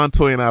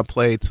Montoya and I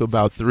played till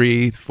about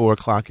 3-4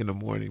 o'clock in the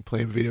morning,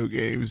 playing video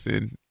games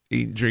and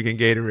drinking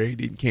Gatorade,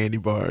 eating candy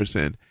bars,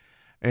 and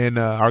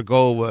our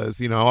goal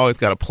was, I always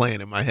got a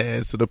plan in my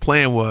head. So the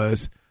plan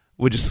was,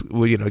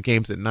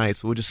 games at night,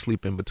 so we'll just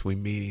sleep in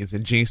between meetings.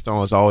 And Gene Stone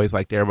was always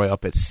like everybody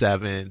up at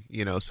 7,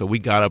 so we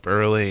got up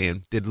early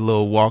and did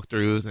little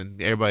walkthroughs, and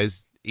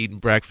everybody's eating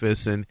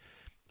breakfast, and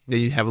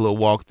then you have a little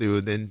walkthrough,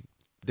 and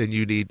then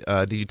you need,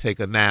 do you take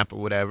a nap or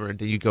whatever, and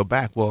then you go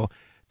back. Well,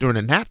 during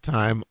the nap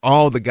time,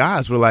 all the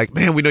guys were like,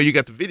 man, we know you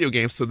got the video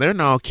games. So they're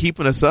now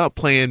keeping us up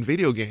playing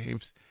video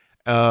games,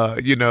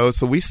 so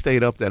we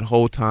stayed up that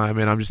whole time.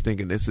 And I'm just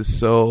thinking, this is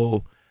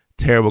so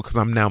terrible because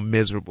I'm now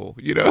miserable,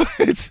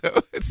 And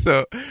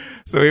so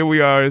here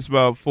we are. It's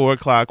about 4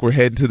 o'clock. We're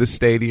heading to the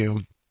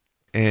stadium.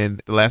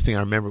 And the last thing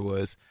I remember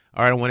was,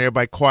 all right, I want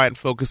everybody quiet and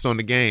focused on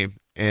the game.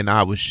 And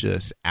I was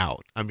just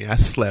out. I mean, I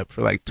slept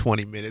for like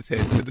 20 minutes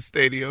heading to the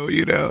stadium,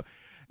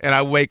 And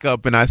I wake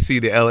up and I see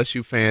the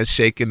LSU fans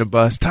shaking the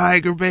bus,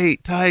 Tiger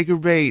bait.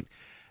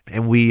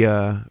 And we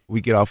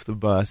get off the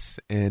bus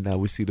and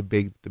we see the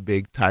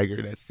big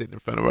tiger that's sitting in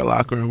front of our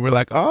locker room. We're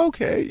like, oh,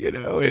 okay,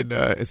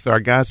 And so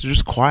our guys are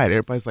just quiet.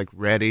 Everybody's like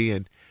ready.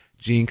 And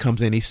Gene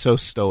comes in. He's so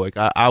stoic.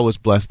 I was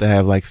blessed to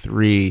have like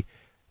 3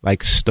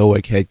 like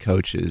stoic head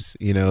coaches.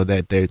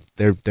 That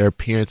their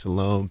appearance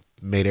alone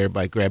made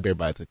grab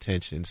everybody's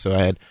attention. So I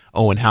had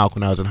Owen Houck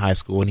when I was in high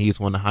school, and he's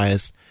one of the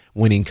highest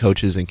winning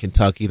coaches in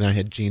Kentucky. Then I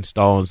had Gene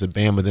Stallings at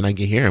Bama. Then I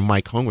get here and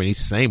Mike Holmgren, he's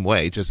the same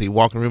way. Just he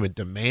walked in the room and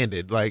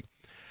demanded like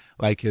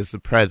his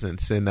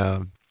presence. And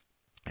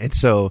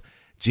so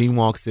Gene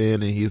walks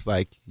in and he's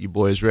like, you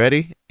boys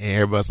ready? And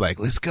everybody's like,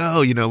 let's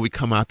go. We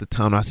come out the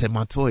tunnel. I said,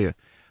 Montoya,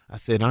 I'm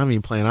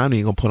even going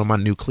to put on my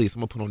new cleats.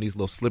 I'm going to put on these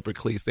little slipper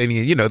cleats. They,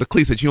 the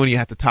cleats that you don't even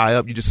have to tie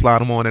up. You just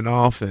slide them on and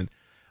off. And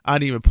I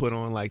didn't even put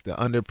on like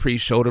the under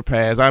pre-shoulder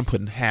pads. I'm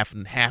putting half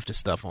the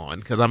stuff on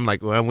because I'm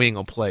like, well, we ain't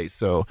gonna play.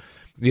 So,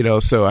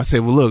 so I said,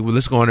 well, look,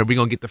 let's go in there. We're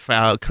gonna get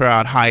the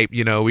crowd hype.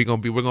 We're gonna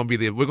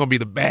be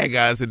the bad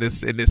guys in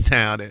this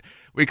town, and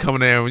we coming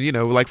there,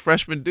 like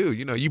freshmen do.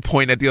 You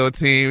point at the other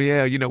team,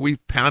 yeah. We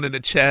pounding the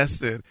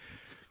chest and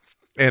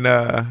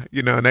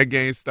that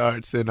game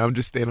starts, and I'm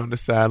just standing on the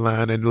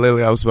sideline, and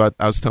literally I was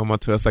telling my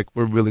two, I was like,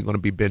 we're really going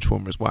to be bench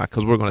warmers. Why?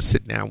 Because we're going to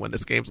sit down when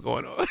this game's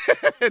going on.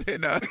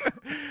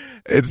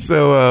 and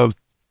so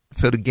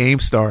the game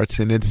starts,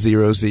 and it's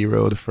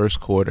 0-0 the first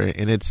quarter,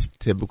 and it's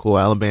typical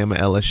Alabama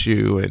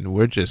LSU, and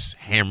we're just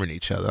hammering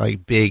each other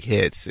like big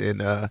hits,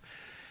 and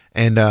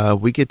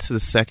we get to the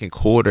second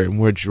quarter, and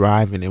we're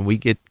driving, and we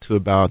get to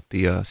about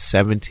the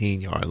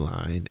 17-yard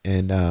line,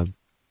 and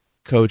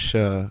Coach.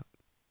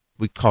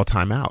 We call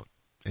timeout.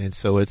 And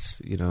so it's,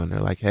 and they're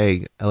like,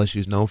 hey,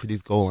 LSU's known for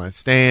these goal line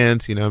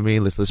stands,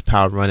 let's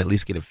power run, at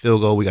least get a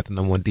field goal. We got the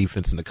number 1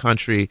 defense in the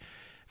country.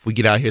 If we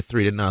get out here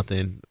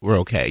 3-0, we're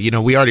okay.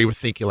 We already were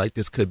thinking like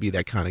this could be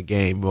that kind of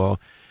game.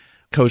 Well,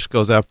 Coach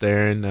goes up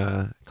there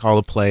and call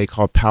a play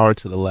called power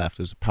to the left.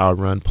 There's a power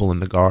run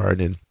pulling the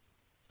guard. And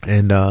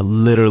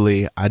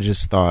literally I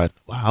just thought,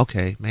 wow,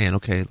 okay, we're going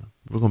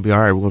to be all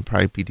right. We're going to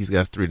probably beat these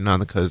guys 3-0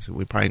 because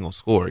we probably ain't going to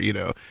score,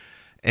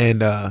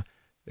 And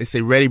they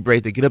say ready,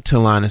 break. They get up to the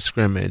line of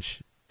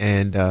scrimmage,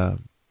 and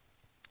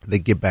they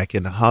get back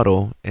in the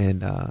huddle,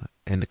 and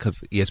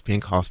because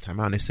ESPN calls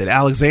timeout, and they said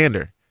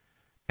Alexander,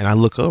 and I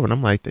look over and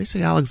I'm like, they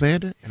say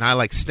Alexander, and I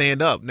like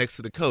stand up next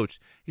to the coach.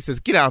 He says,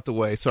 get out the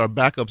way. So our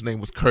backup's name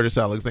was Curtis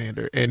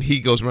Alexander, and he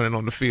goes running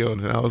on the field,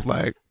 and I was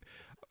like,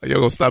 y'all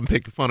gonna stop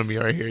making fun of me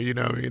right here,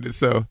 what I mean? And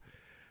so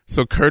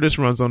Curtis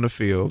runs on the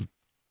field,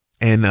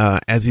 and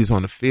as he's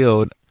on the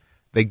field,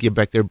 they get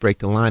back there, break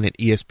the line, and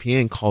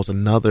ESPN calls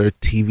another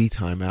TV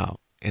timeout,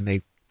 and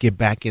they get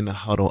back in the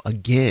huddle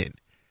again.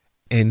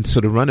 And so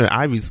the runner,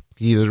 Ivy's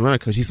the runner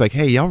coach, he's like,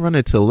 hey, y'all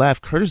running to the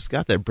left. Curtis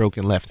got that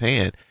broken left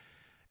hand.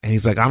 And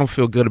he's like, I don't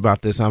feel good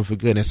about this. I don't feel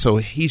good. And so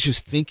he's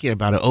just thinking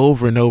about it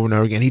over and over and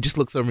over again. He just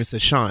looks over and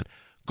says, Sean,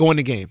 go in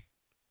the game.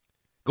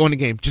 Go in the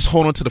game. Just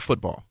hold on to the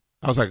football.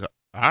 I was like,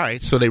 all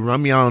right. So they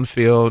run me out on the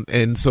field,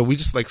 and so we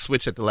just like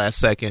switch at the last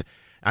second.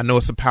 I know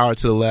it's a power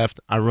to the left.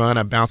 I run,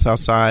 I bounce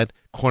outside.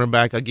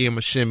 cornerback. I give him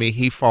a shimmy.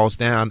 He falls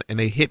down, and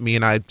they hit me,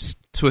 and I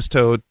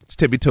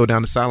tippy-toe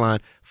down the sideline,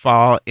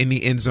 fall in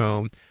the end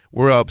zone.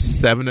 We're up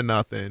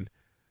 7-0.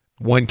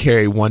 1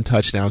 carry, 1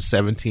 touchdown,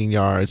 17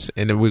 yards,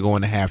 and then we go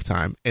into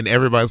halftime. And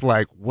everybody's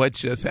like, what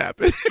just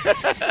happened?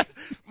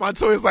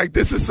 Montoya's like,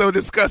 this is so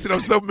disgusting. I'm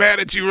so mad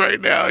at you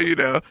right now,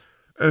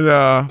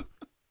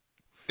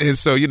 And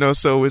so,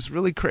 so it's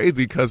really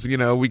crazy because,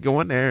 we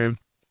go in there and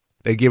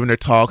they're giving their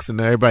talks and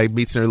everybody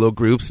meets in their little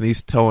groups and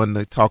he's talking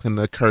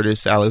to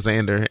Curtis,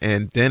 Alexander,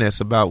 and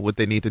Dennis about what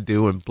they need to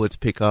do and blitz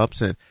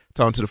pickups and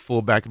talking to the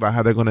fullback about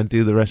how they're going to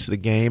do the rest of the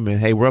game. And,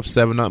 hey, we're up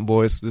 7-0,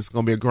 boys. This is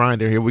going to be a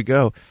grinder. Here we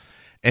go.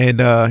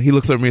 And he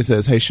looks over me and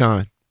says, hey,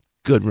 Sean,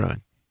 good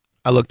run.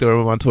 I looked over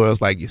at Montoya. I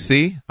was like, you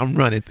see, I'm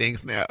running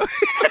things now.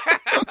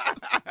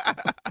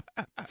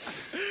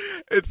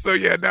 And so,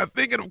 now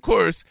thinking, of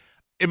course,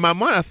 in my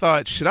mind, I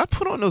thought, should I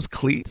put on those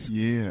cleats?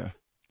 Yeah.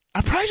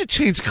 I probably should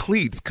change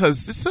cleats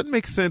because this doesn't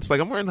make sense. Like,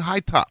 I'm wearing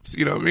high tops.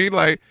 You know what I mean?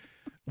 Like,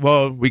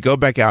 well, we go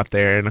back out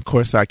there, and, of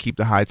course, I keep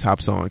the high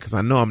tops on because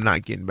I know I'm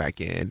not getting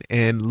back in.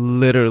 And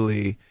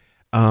literally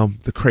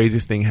the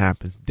craziest thing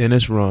happens.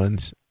 Dennis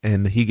runs,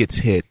 and he gets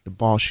hit. The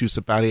ball shoots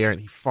up out of the air, and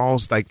he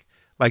falls like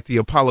the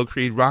Apollo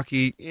Creed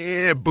Rocky.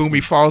 Yeah, boom,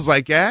 he falls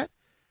like that.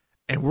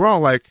 And we're all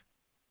like,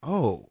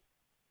 oh,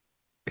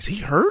 is he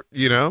hurt?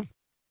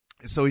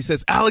 So he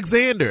says,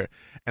 Alexander.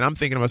 And I'm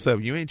thinking to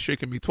myself, you ain't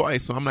tricking me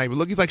twice. So I'm not even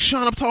looking. He's like,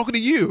 Sean, I'm talking to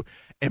you.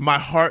 And my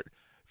heart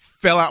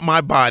fell out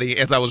my body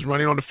as I was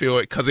running on the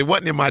field because it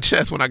wasn't in my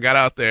chest when I got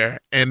out there.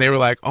 And they were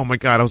like, oh, my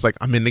God. I was like,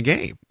 I'm in the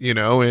game,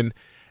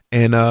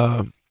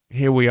 And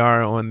here we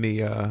are on the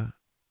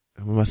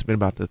it must have been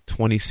about the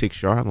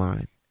 26-yard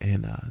line.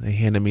 And they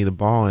handed me the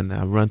ball, and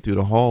I run through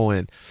the hole.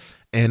 And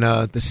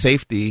the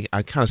safety,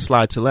 I kind of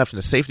slide to the left, and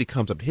the safety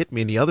comes up to hit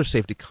me, and the other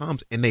safety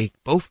comes, and they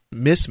both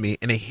miss me,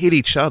 and they hit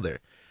each other.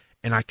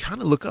 And I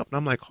kind of look up, and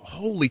I'm like,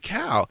 holy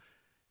cow,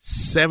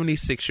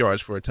 76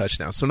 yards for a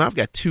touchdown. So now I've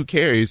got 2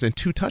 carries and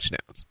 2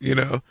 touchdowns,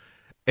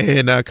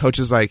 And coach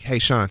is like, hey,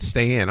 Sean,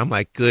 stay in. I'm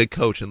like, good,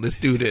 coach, and let's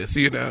do this,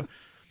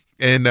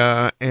 And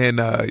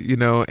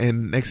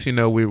next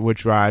we're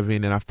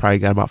driving, and I've probably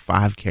got about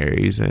 5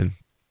 carries, and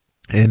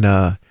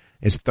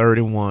it's 3rd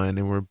and 1,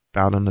 and we're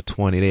about on the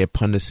 20. They had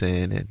punted us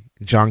in, and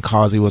John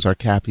Causey was our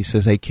cap. He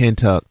says, hey,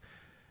 Kentuck,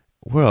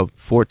 we're up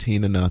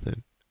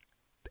 14-0.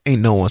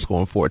 Ain't no one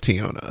scoring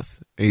 14 on us.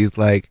 And he's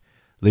like,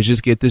 let's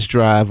just get this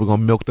drive. We're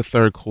going to milk the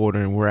 3rd quarter,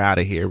 and we're out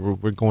of here.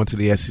 We're going to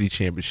the SEC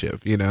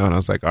championship, And I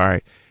was like, all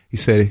right. He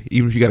said,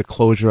 even if you got to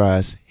close your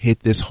eyes, hit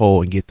this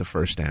hole and get the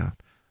first down.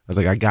 I was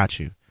like, I got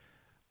you.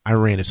 I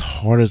ran as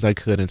hard as I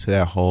could into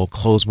that hole,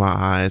 closed my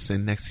eyes,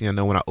 and next thing I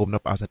know, when I opened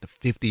up, I was at the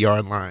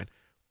 50-yard line.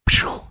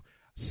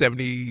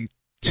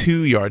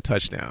 72-yard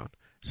touchdown.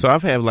 So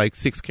I've had like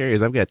 6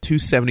 carries. I've got 2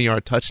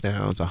 70-yard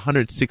touchdowns,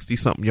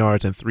 160-something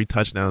yards, and 3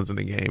 touchdowns in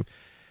the game.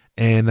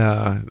 And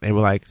they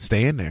were like,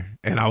 stay in there.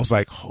 And I was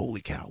like,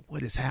 holy cow,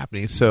 what is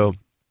happening? So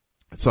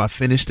I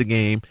finished the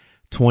game,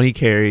 20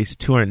 carries,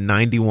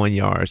 291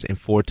 yards, and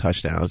 4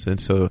 touchdowns. And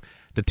so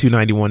the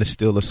 291 is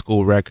still a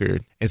school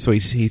record. And so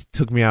he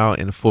took me out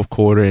in the 4th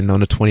quarter, and on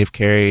the 20th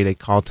carry, they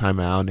called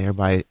timeout, and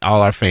everybody,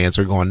 all our fans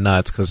are going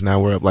nuts because now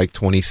we're up like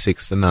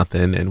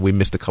 26-0, and we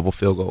missed a couple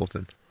field goals.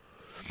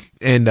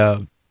 And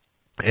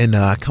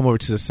I come over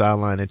to the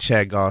sideline, and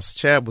Chad Goss.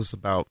 Chad was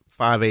about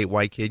 5'8"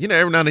 white kid.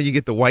 Every now and then you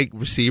get the white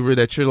receiver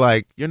that you're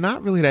like, you're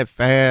not really that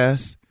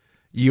fast.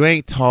 You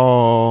ain't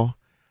tall.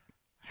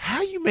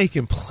 How you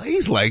making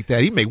plays like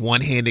that? He make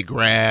one-handed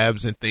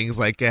grabs and things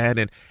like that,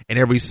 and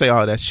everybody say,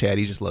 "Oh, that's Chad.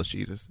 He just loves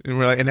Jesus." And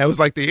we're like, and that was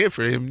like the end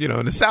for him.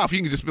 In the South,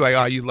 you can just be like,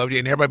 "Oh, you love it,"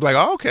 and everybody be like,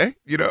 "Oh, okay,"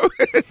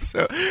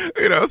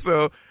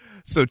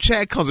 So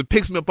Chad comes and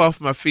picks me up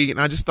off my feet,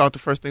 and I just thought the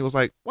first thing was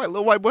like, "White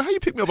little white boy, how you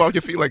pick me up off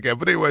your feet like that?"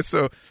 But anyway,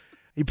 so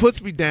he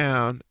puts me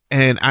down,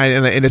 and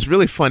it's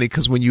really funny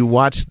because when you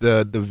watch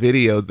the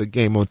video, the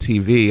game on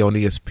TV on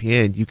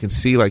ESPN, you can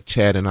see like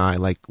Chad and I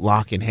like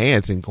locking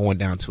hands and going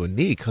down to a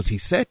knee because he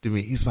said to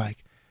me, he's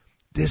like,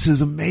 "This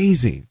is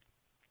amazing."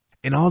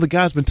 And all the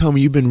guys been telling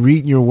me you've been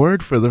reading your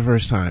word for the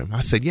first time. I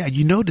said, yeah,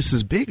 this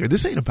is bigger.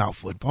 This ain't about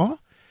football.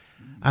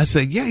 I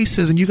said, yeah. He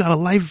says, and you got a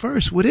life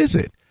verse. What is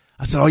it?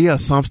 I said, oh, yeah,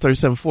 Psalms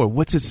 37:4.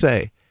 What's it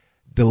say?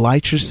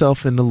 Delight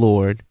yourself in the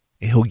Lord,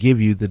 and he'll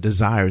give you the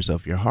desires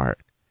of your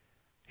heart.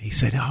 He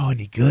said, oh,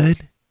 any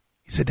good?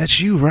 He said, that's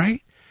you,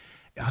 right?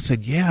 I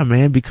said, yeah,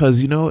 man,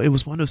 because, it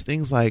was one of those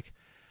things like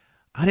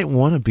I didn't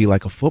want to be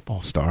like a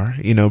football star.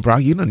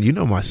 Brock, you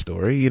know my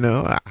story.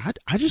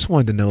 I just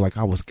wanted to know like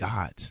I was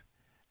God's.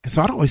 And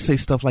so I'd always say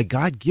stuff like,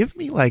 God, give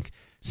me like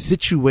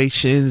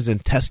situations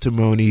and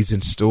testimonies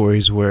and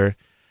stories where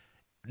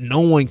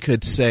no one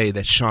could say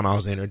that Sean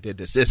Alexander did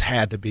this. This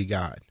had to be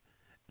God.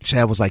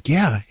 Chad was like,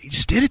 yeah, he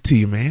just did it to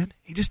you, man.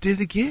 He just did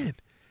it again.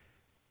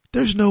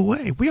 There's no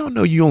way. We all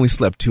know you only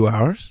slept 2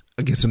 hours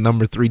against the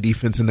number 3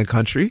 defense in the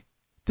country.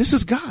 This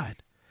is God.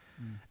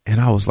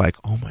 And I was like,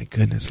 oh my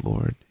goodness,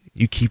 Lord,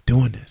 you keep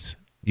doing this.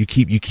 You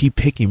keep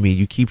picking me.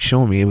 You keep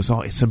showing me.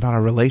 It's about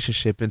our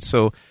relationship. And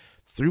so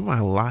through my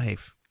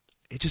life,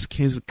 it just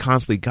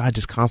constantly, God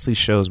just constantly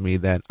shows me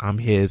that I'm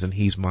his and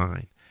he's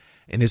mine.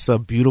 And it's a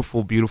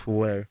beautiful, beautiful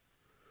way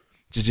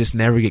to just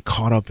never get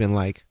caught up in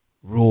like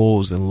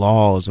rules and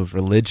laws of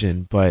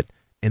religion, but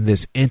in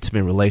this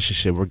intimate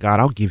relationship where God,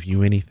 I'll give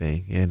you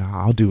anything and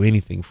I'll do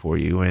anything for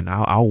you and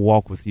I'll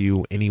walk with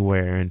you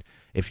anywhere. And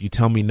if you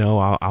tell me no,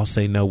 I'll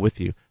say no with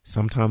you.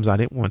 Sometimes I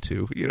didn't want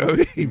to,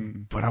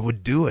 but I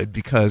would do it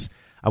because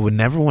I would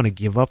never want to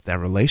give up that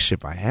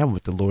relationship I have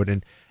with the Lord.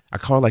 And I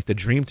call it like the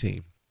dream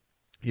team,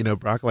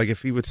 Brock, like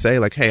if he would say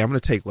like, hey, I'm going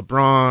to take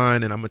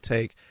LeBron and I'm going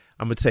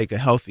to take a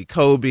healthy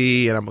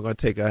Kobe and I'm going to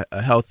take a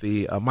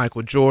healthy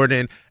Michael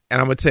Jordan and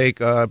I'm going to take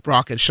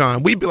Brock and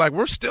Sean. We'd be like,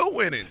 we're still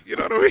winning. You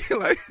know what I mean?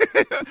 Like,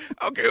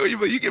 okay,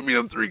 you give me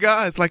them three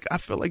guys. Like, I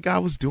felt like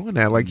God was doing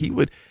that. Like he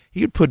would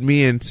put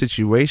me in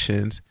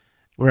situations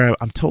where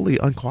I'm totally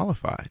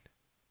unqualified.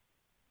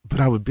 But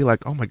I would be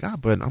like, oh my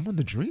God, but I'm on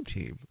the dream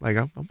team. Like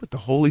I'm with the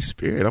Holy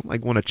Spirit. I'm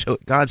like one of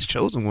God's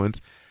chosen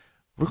ones.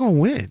 We're going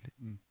to win.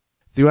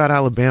 Throughout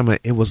Alabama,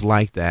 it was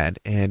like that.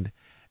 And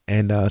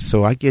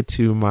so I get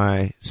to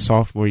my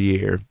sophomore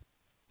year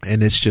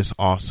and it's just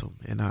awesome.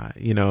 And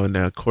and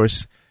of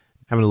course,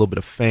 having a little bit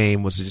of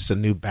fame was just a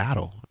new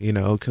battle,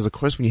 because of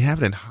course when you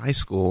have it in high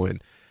school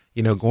and,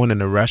 going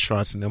into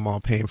restaurants and them all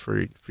paying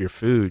for your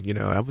food,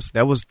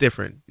 that was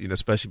different,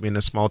 especially being in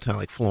a small town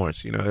like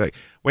Florence, like,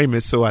 wait a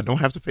minute, so I don't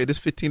have to pay this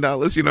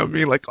 $15, you know what I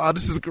mean? Like, oh,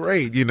 this is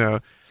great,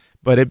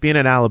 but it being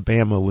in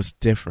Alabama was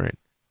different.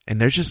 And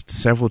there's just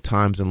several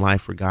times in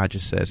life where God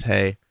just says,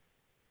 hey,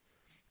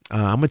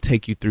 I'm going to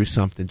take you through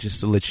something just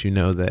to let you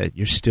know that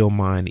you're still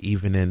mine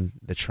even in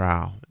the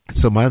trial.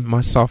 So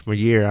my sophomore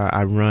year,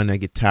 I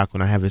get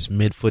tackled, and I have this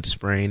midfoot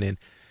sprain,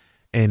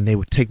 and they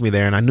would take me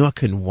there, and I knew I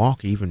couldn't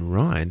walk or even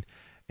run,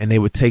 and they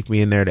would take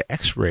me in there to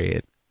x-ray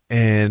it,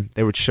 and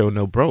they would show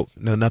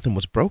nothing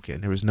was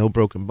broken. There was no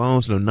broken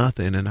bones, no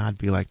nothing, and I'd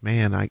be like,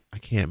 man, I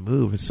can't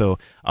move. And so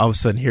all of a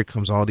sudden here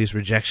comes all these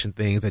rejection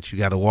things that you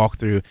got to walk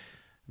through.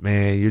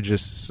 Man, you're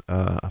just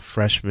a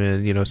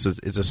freshman, so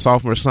it's a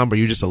sophomore slumber.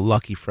 You're just a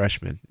lucky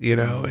freshman,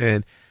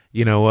 and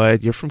you know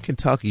what? You're from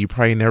Kentucky. You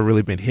probably never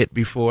really been hit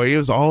before. It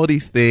was all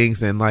these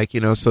things. And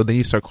so then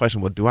you start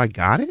questioning, well, do I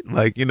got it?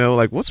 Like,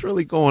 what's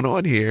really going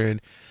on here?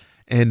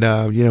 And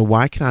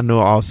why can I know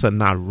all of a sudden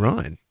not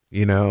run,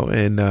 and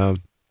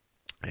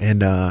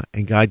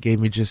God gave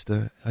me just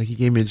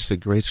a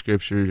great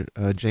scripture,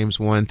 James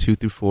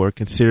 1:2-4,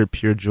 consider it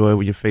pure joy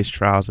when you face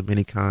trials of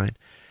any kind.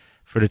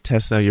 For the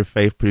testing of your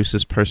faith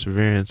produces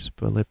perseverance,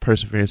 but let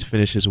perseverance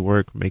finish its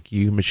work, make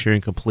you mature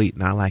and complete,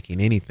 not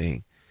lacking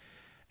anything.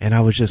 And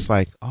I was just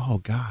like, oh,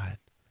 God,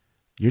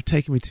 you're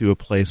taking me to a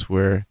place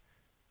where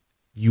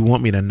you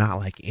want me to not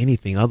like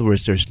anything. In other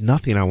words, there's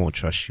nothing I won't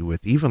trust you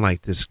with, even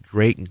like this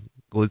great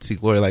glitzy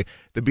glory. Like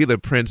to be the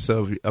prince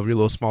of your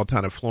little small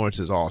town of Florence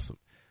is awesome.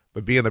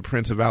 But being the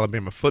prince of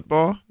Alabama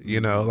football,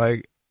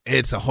 like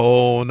it's a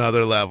whole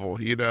nother level,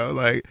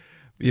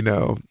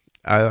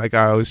 I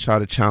always try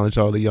to challenge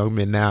all the young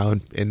men now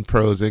in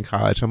pros in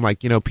college. I'm like,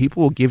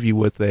 people will give you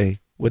what they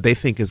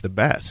think is the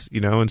best,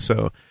 and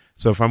so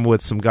if I'm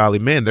with some godly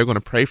men, they're going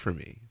to pray for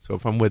me. So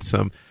if I'm with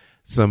some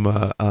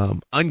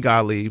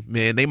ungodly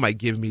men, they might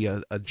give me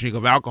a drink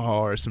of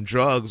alcohol or some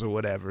drugs or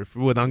whatever. If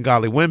we're with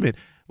ungodly women,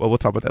 well, we'll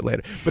talk about that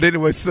later. But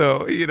anyway,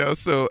 so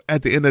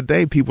at the end of the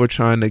day, people are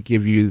trying to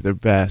give you their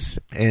best,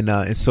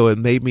 and so it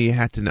made me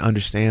have to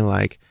understand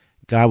like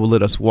God will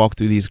let us walk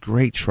through these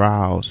great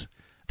trials,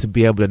 to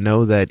be able to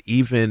know that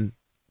even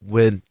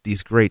with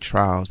these great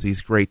trials, these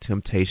great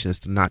temptations,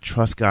 to not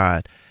trust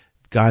God,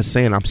 God's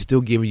saying, I'm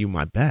still giving you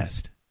my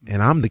best,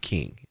 and I'm the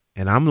king,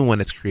 and I'm the one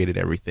that's created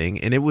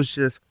everything. And it was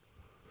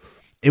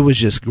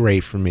just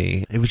great for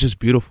me. It was just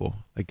beautiful.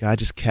 Like God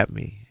just kept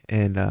me.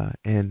 And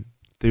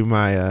through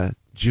my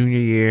junior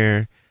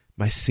year,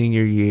 my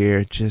senior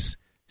year, just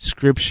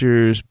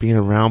scriptures, being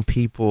around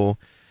people,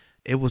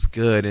 it was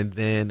good. And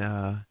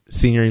then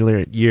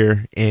senior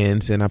year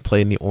ends, and I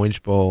played in the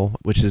Orange Bowl,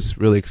 which is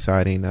really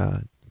exciting.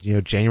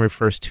 January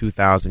 1st,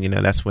 2000,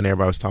 that's when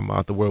everybody was talking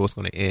about the world was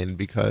going to end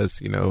because,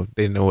 they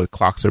didn't know what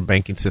clocks or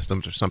banking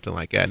systems or something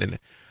like that. And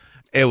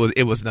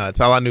it was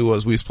nuts. All I knew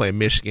was we was playing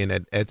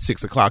Michigan at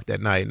 6 o'clock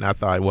that night. And I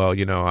thought, well, I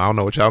don't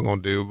know what y'all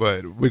going to do,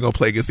 but we're going to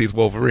play against these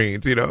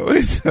Wolverines,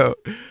 And so,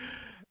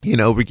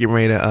 we're getting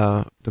ready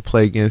to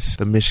play against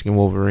the Michigan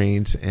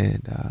Wolverines.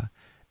 And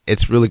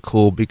it's really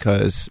cool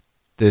because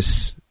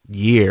this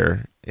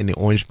year in the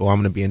Orange Bowl, I'm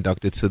going to be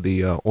inducted to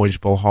the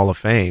Orange Bowl Hall of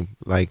Fame,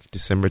 like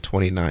December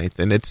 29th.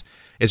 And it's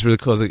really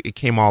cool. It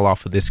came all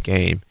off of this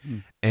game.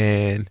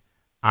 And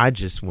I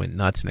just went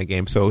nuts in that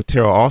game. So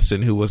Terrell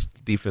Austin, who was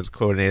defense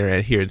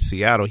coordinator here in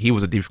Seattle, he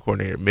was a defense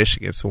coordinator at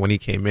Michigan. So when he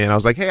came in, I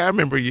was like, hey, I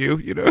remember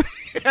you,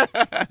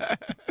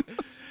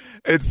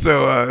 And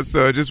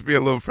so just be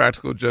a little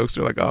practical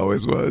jokester like I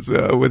always was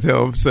with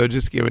him. So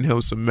just giving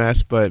him some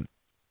mess. But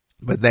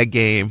that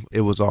game,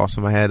 it was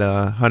awesome. I had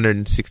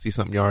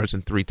 160-something yards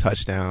and 3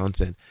 touchdowns.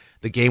 And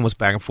the game was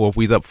back and forth.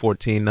 We was up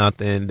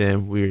 14-0.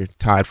 Then we were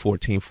tied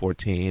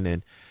 14-14.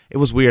 And it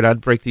was weird.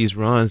 I'd break these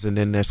runs, and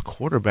then this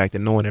quarterback that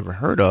no one ever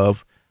heard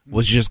of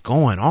was just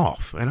going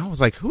off. And I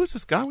was like, who is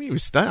this guy? I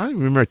don't even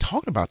remember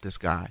talking about this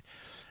guy.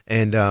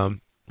 And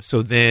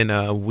so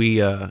then we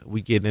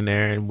get in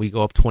there and we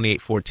go up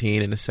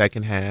 28-14 in the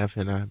second half,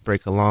 and I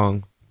break a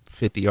long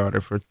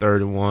 50-yarder for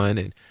 3rd and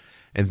 1.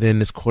 And then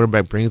this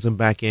quarterback brings them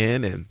back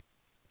in, and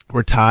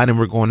we're tied, and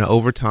we're going to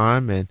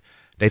overtime. And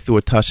they threw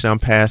a touchdown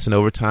pass in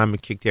overtime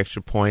and kicked the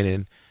extra point,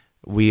 and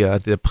we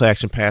did a play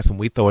action pass, and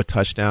we throw a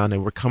touchdown,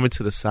 and we're coming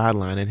to the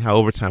sideline. And how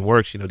overtime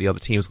works, the other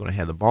team is going to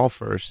have the ball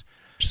first.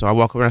 So I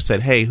walk over and I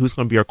said, hey, who's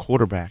going to be our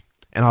quarterback?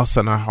 And all of a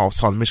sudden I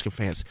saw the Michigan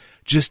fans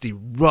just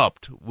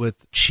erupt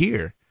with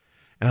cheer.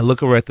 And I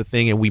look over at the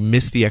thing, and we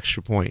missed the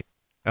extra point.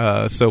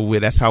 So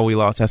that's how we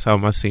lost. That's how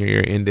my senior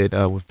year ended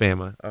with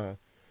Bama.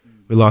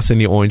 We lost in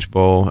the Orange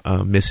Bowl,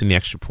 missing the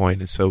extra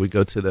point. And so we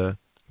go to the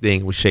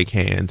thing, we shake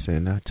hands,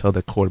 and I tell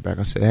the quarterback,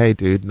 I said, hey,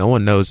 dude, no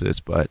one knows this,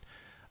 but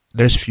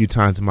there's a few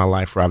times in my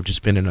life where I've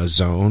just been in a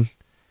zone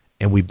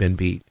and we've been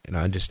beat. And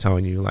I'm just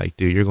telling you, like,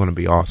 dude, you're going to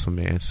be awesome,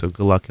 man. So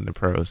good luck in the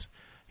pros.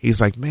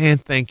 He's like, man,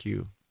 thank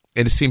you.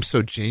 And it seems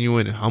so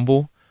genuine and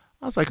humble.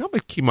 I was like, I'm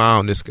going to keep my eye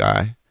on this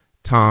guy,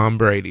 Tom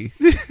Brady.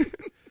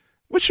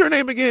 What's your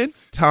name again?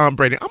 Tom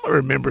Brady. I'm going to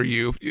remember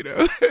you,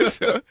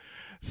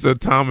 So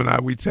Tom and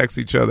I, we text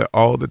each other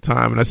all the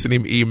time, and I send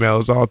him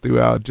emails all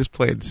throughout, just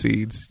planting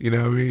seeds,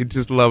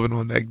 just loving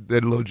on that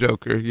little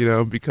joker,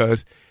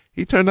 because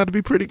he turned out to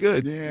be pretty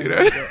good. Yeah,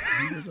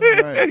 he was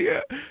all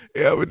right.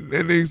 yeah,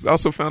 and he's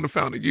also found a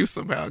fountain of youth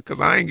somehow, because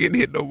I ain't getting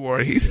hit no more.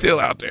 He's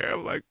still out there.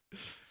 I'm like,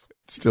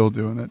 still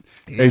doing it.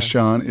 Yeah. Hey,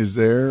 Sean, is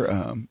there?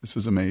 This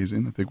is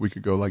amazing. I think we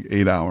could go like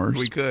 8 hours.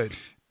 We could.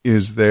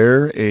 Is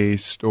there a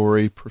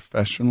story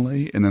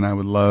professionally, and then I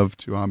would love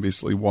to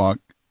obviously walk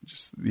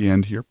just the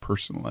end here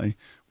personally.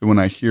 But when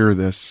I hear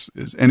this,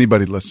 is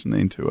anybody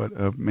listening to it,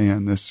 of,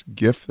 man, this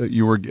gift that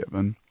you were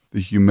given,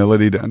 the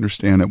humility to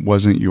understand it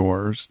wasn't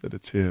yours, that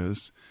it's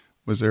his.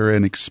 Was there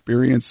an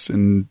experience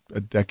in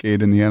a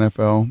decade in the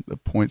NFL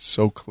that points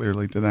so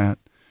clearly to that,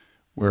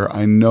 where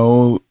I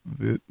know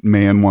that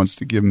man wants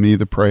to give me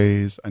the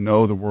praise, I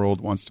know the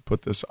world wants to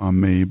put this on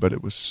me, but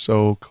it was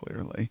so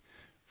clearly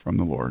from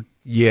the Lord?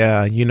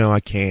 Yeah, I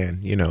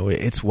can.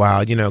 It's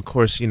wild. Of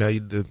course,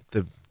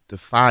 the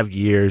 5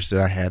 years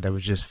that I had, that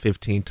was just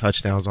 15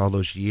 touchdowns all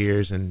those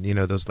years, and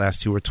those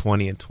last two were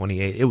 20 and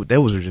 28.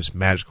 Those were just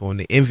magical.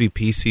 And the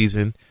MVP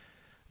season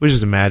was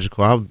just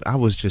magical. I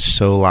was just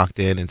so locked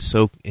in and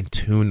so in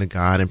tune to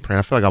God and prayer.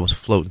 I feel like I was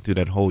floating through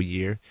that whole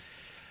year.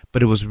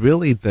 But it was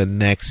really the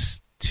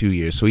next 2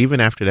 years. So even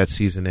after that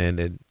season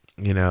ended,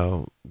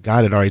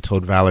 God had already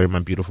told Valerie, my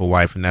beautiful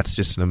wife, and that's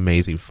just an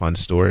amazing, fun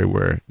story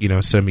where,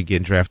 instead of me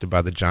getting drafted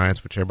by the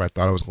Giants, which everybody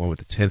thought I was going with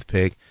the 10th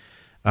pick,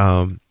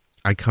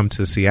 I come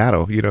to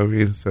Seattle,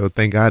 So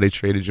thank God they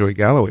traded Joey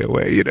Galloway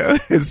away,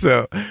 and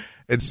so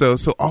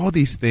all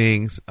these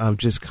things of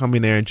just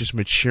coming there and just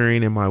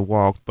maturing in my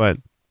walk. But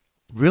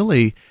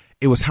really,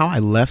 it was how I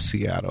left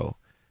Seattle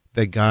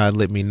that God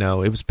let me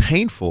know. It was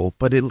painful,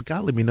 but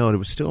God let me know that it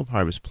was still a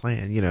part of his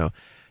plan.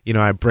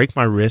 I break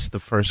my wrist the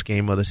first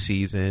game of the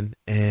season,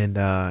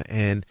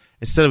 and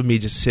instead of me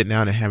just sitting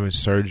down and having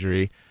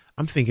surgery,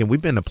 I'm thinking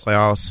we've been to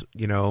playoffs,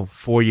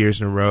 4 years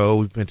in a row.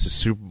 We've been to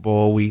Super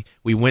Bowl. We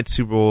went to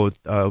Super Bowl, it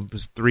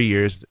was 3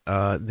 years.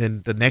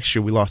 Then the next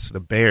year we lost to the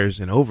Bears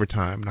in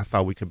overtime, and I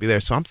thought we could be there.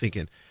 So I'm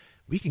thinking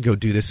we can go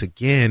do this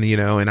again,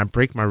 and I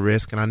break my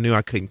wrist, and I knew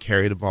I couldn't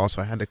carry the ball,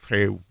 so I had to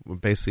carry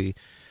basically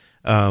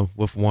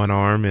with one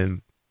arm.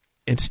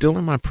 And still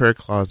in my prayer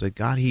closet,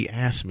 God, he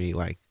asked me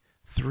like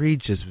 3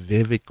 just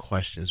vivid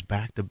questions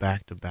back to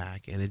back to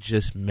back, and it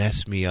just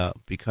messed me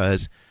up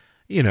because –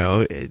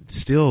 it's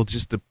still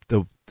just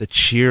the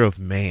cheer of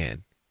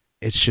man.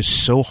 It's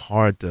just so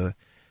hard to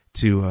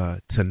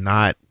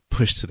not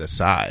push to the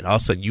side. All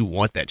of a sudden, you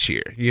want that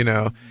cheer.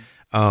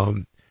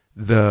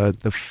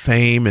 The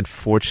fame and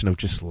fortune of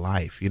just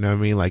life. You know what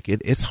I mean? Like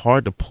it's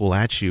hard to pull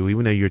at you,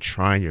 even though you're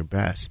trying your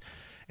best.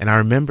 And I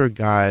remember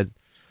God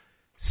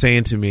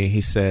saying to me, He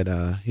said,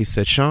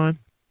 Sean,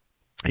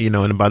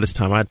 and by this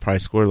time I'd probably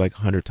scored like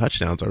 100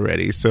 touchdowns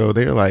already. So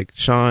they're like,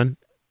 Sean,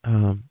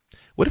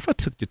 what if I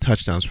took your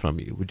touchdowns from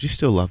you? Would you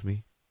still love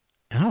me?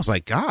 And I was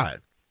like,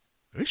 God,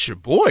 it's your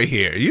boy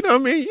here. You know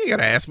what I mean? You got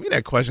to ask me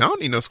that question. I don't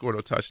need no score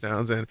no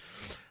touchdowns. And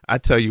I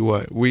tell you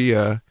what, we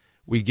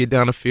get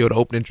down the field,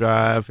 opening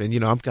drive, and,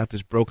 I've got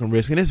this broken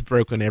wrist, and it's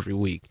broken every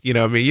week. You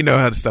know what I mean? You know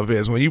how the stuff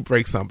is. When you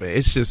break something,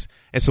 it's just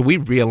 – and so we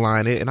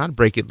realign it, and I'd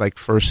break it like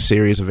first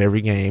series of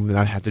every game, and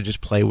I'd have to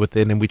just play with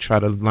it, and we try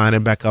to line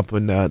it back up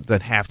in that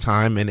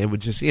halftime, and it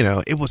would just –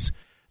 it was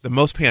the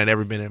most pain I'd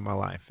ever been in my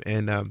life.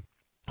 And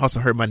also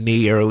hurt my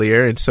knee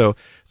earlier, and so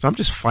I'm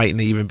just fighting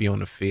to even be on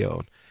the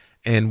field.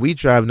 And we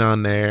drive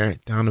down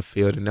the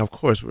field, and of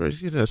course we're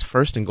it's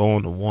first and goal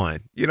on the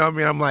 1. You know what I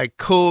mean? I'm like,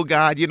 cool,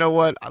 God. You know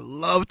what? I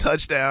love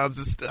touchdowns.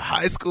 It's the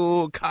high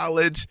school,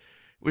 college.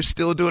 We're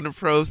still doing the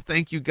pros.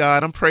 Thank you,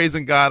 God. I'm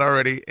praising God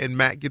already. And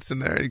Matt gets in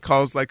there and he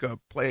calls like a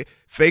play,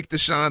 fake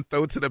Deshaun,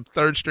 throw to the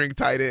third string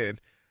tight end.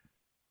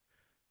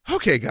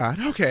 Okay, God.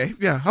 Okay,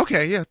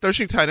 yeah. Third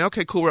string tight end.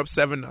 Okay, cool. We're up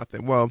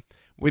 7-0. Well,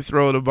 We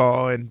throw the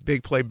ball, and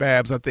big play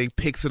Babs, I think,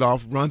 picks it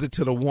off, runs it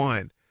to the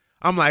 1.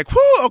 I'm like,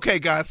 whoo, okay,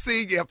 guys,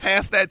 see, yeah,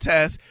 pass that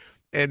test.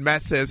 And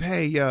Matt says,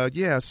 hey,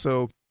 yeah,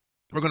 so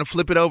we're going to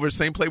flip it over,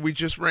 same play we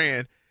just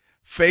ran.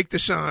 Fake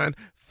Deshaun,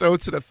 throw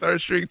to the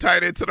third string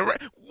tight end to the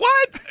right.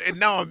 What? And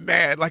now I'm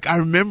mad. Like, I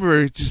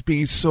remember just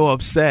being so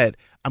upset.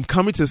 I'm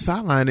coming to the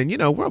sideline, and,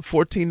 we're up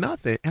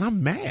 14-0, and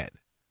I'm mad.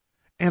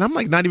 And I'm,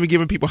 like, not even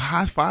giving people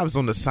high fives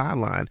on the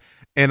sideline.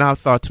 And I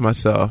thought to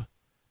myself,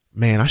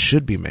 man, I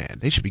should be mad.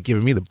 They should be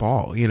giving me the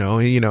ball, and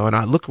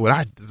I look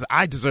what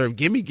I deserve.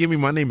 Give me,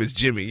 my name is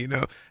Jimmy,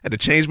 I had to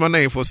change my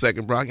name for a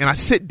second, Brock. And I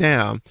sit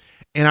down,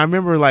 and I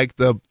remember, like,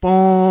 the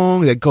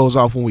bong that goes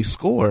off when we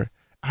score.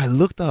 I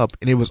looked up,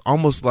 and it was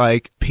almost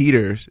like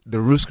Peter,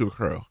 the Rooster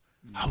Crow.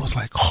 I was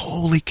like,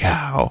 holy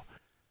cow,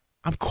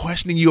 I'm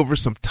questioning you over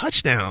some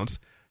touchdowns.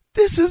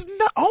 This is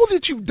not all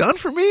that you've done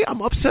for me.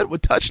 I'm upset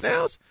with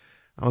touchdowns.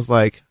 I was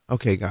like,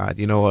 okay, God,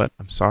 you know what?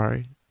 I'm sorry.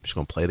 I'm just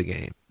going to play the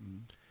game.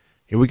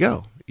 Here we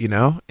go,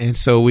 And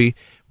so we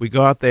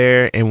go out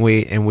there and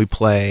we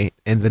play.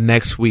 And the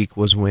next week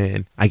was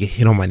when I get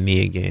hit on my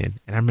knee again.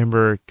 And I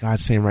remember God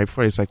saying right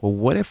before, it's like, well,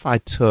 what if I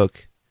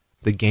took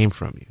the game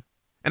from you?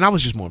 And I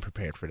was just more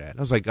prepared for that. I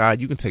was like, God,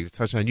 you can take the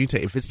touchdown. You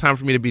take if it's time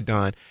for me to be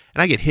done.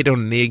 And I get hit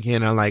on the knee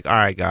again. I'm like, all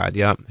right, God,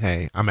 yep,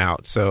 hey, I'm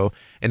out. So,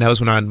 and that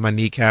was when my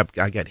kneecap,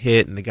 I got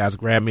hit, and the guys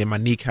grabbed me, and my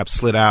kneecap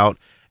slid out,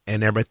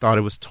 and everybody thought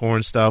it was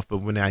torn stuff.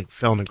 But when I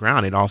fell on the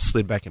ground, it all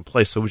slid back in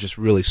place. So it was just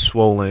really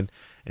swollen,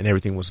 and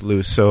everything was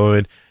loose.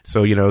 So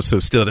still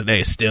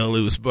today, it's still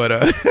loose. But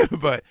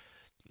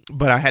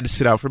I had to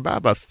sit out for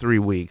about 3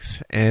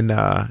 weeks, and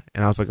I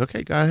was like,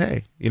 okay, God,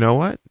 hey, you know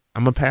what?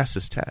 I'm gonna pass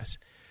this test.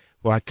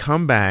 Well, I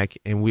come back,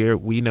 and we've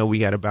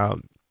got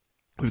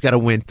to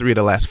win 3 of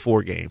the last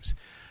 4 games.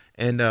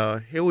 And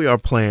here we are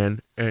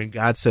playing, and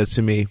God says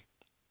to me,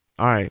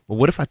 all right, well,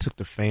 what if I took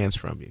the fans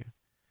from you?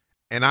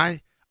 And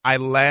I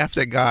laughed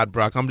at God,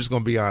 Brock. I'm just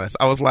going to be honest.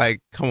 I was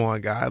like, come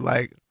on, God.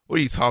 Like, what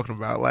are you talking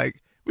about?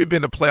 Like, we've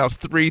been to playoffs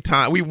 3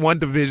 times. We won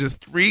divisions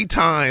 3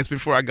 times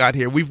before I got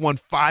here. We've won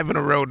 5 in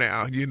a row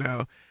now,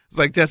 It's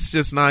like, that's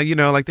just not,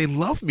 like, they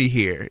love me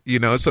here,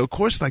 So, of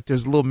course, like,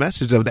 there's a little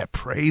message of that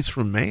praise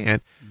from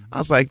man. I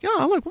was like,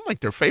 I'm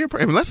like their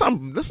favorite. Unless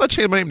I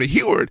change my name to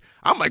Heward,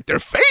 I'm like their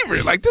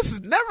favorite. Like, this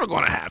is never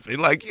going to happen.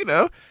 Like,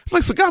 I'm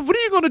like, so God, what are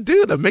you going to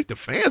do to make the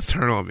fans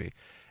turn on me?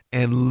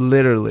 And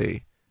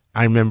literally,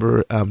 I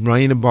remember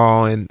running the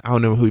ball, and I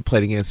don't know who he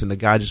played against, and the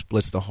guy just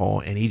blitzed the hole,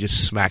 and he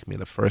just smacked me in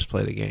the first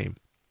play of the game.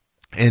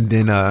 And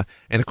then, and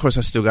of course,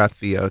 I still got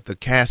the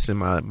cast in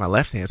my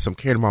left hand, so I'm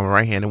carrying him on my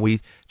right hand, and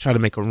we tried to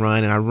make a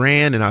run, and I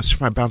ran, and I was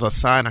trying to bounce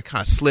outside, and I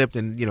kind of slipped,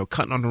 and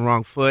cutting on the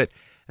wrong foot.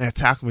 And that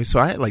tackled me. So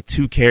I had like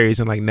 2 carries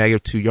and like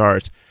 -2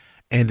 yards.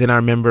 And then I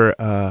remember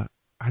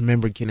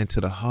getting into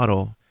the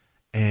huddle,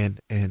 and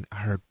I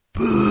heard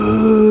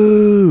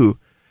boo.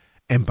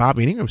 And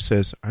Bobby Ingram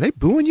says, "Are they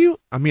booing you?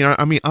 I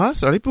mean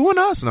us? Are they booing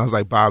us?" And I was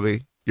like,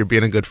 "Bobby, you're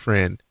being a good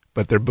friend,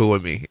 but they're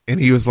booing me." And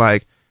he was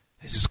like,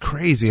 "This is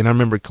crazy." And I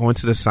remember going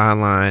to the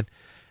sideline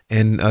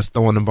and us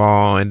throwing the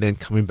ball, and then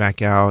coming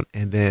back out,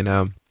 and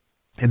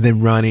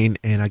then running,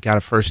 and I got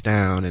a first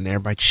down, and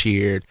everybody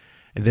cheered.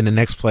 And then the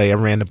next play, I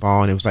ran the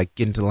ball, and it was like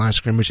getting to the line of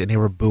scrimmage, and they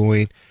were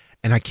booing.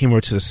 And I came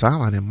over to the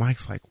sideline, and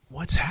Mike's like,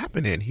 "What's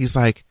happening?" He's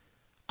like,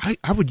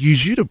 I would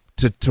use you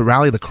to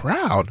rally the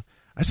crowd.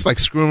 I just like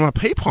screwing my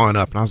pay-pawn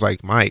up. And I was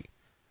like, Mike,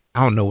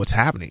 I don't know what's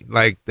happening.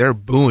 Like, they're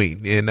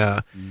booing. And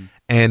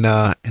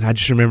I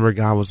just remember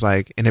God was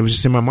like, and it was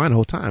just in my mind the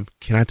whole time,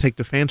 "Can I take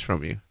the fans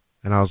from you?"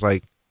 And I was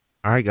like,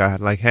 all right, God,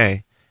 like,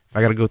 hey, if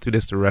I got to go through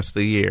this the rest of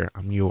the year,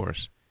 I'm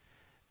yours.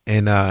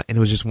 And it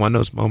was just one of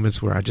those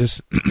moments where I just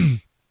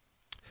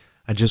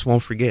I just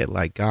won't forget,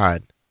 like,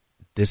 God,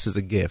 this is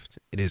a gift.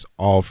 It is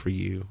all for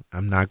you.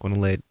 I'm not going to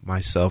let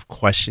myself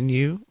question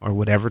you or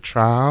whatever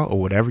trial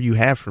or whatever you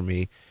have for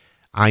me.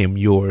 I am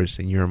yours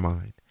and you're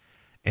mine.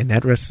 And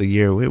that rest of the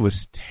year, it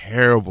was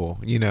terrible,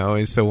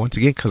 And so once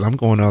again, because I'm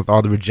going with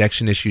all the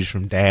rejection issues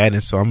from Dad,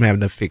 and so I'm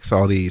having to fix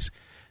all these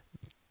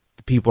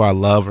the people I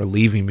love are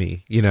leaving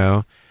me,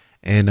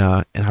 And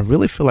I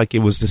really feel like it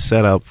was the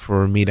setup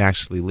for me to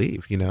actually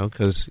leave,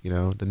 because,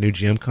 the new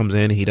GM comes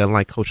in and he doesn't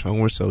like Coach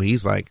Homeworth. So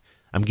he's like,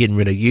 "I'm getting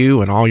rid of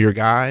you and all your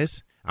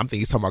guys." I'm thinking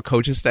he's talking about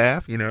coaching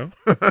staff, Yeah.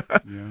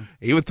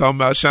 He was talking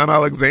about Sean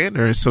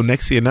Alexander. And so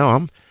next thing you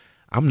know,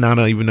 I'm not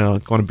even going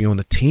to be on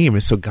the team.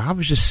 And so God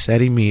was just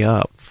setting me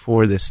up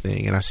for this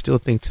thing. And I still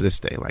think to this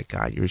day, like,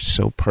 God, you're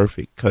so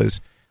perfect, because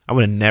I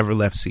would have never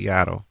left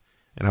Seattle,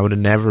 and I would have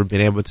never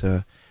been able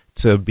to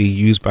be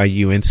used by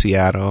you in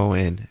Seattle,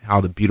 and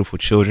all the beautiful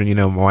children.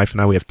 My wife and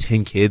I, we have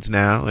 10 kids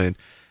now, and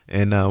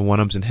one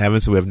of them's in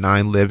heaven, so we have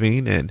 9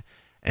 living, and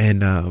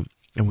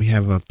we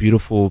have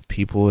beautiful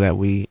people that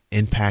we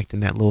impact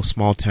in that little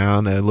small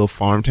town, that little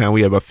farm town.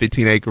 We have a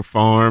 15-acre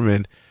farm,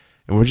 and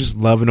we're just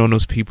loving on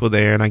those people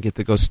there. And I get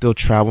to go still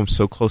travel. I'm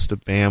so close to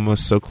Bama,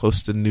 so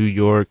close to New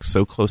York,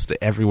 so close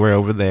to everywhere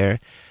over there,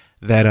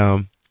 that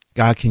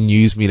God can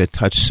use me to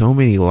touch so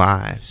many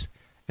lives.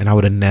 And I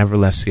would have never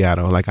left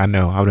Seattle. Like, I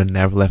know I would have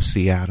never left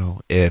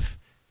Seattle if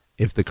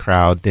if the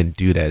crowd didn't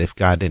do that, if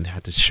God didn't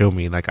have to show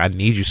me, like, I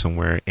need you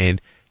somewhere,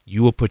 and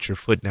you will put your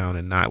foot down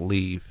and not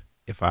leave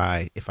if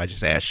I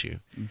just ask you.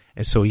 Mm-hmm.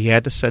 And so he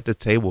had to set the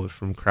table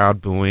from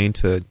crowd booing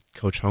to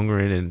Coach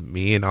Holmgren and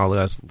me and all of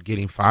us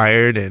getting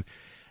fired, and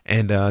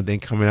then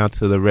coming out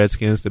to the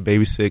Redskins to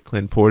babysit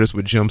Clinton Portis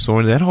with Jim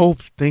Soren. That whole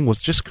thing was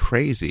just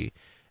crazy.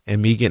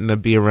 And me getting to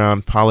be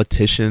around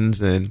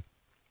politicians and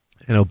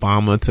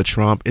Obama to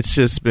Trump, it's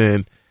just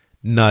been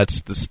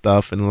nuts, the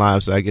stuff and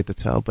lives that I get to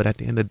tell. But at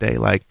the end of the day,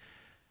 like,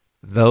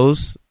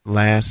 those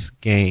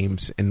last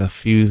games and the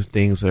few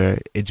things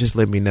it just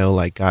let me know,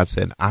 like, God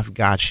said, I've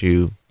got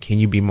you. Can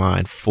you be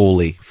mine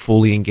fully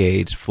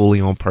engaged, fully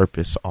on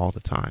purpose all the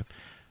time?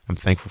 I'm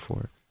thankful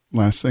for it.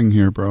 Last thing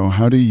here, bro.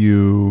 How do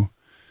you...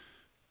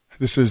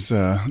 This is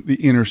the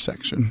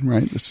intersection,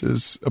 right? This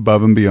is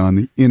above and beyond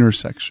the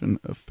intersection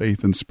of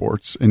faith and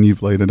sports, and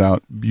you've laid it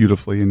out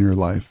beautifully in your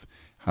life.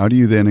 How do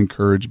you then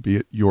encourage, be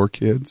it your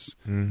kids,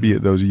 be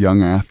it those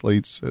young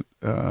athletes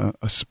that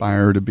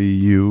aspire to be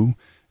you,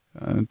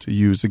 to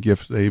use the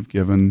gift they've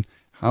given?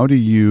 How do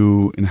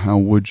you and how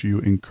would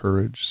you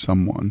encourage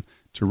someone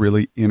to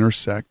really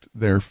intersect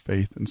their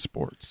faith and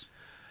sports?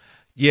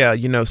 Yeah,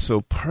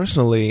 so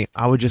personally,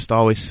 I would just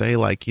always say,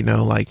 let's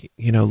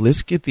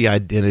get the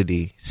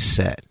identity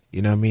set.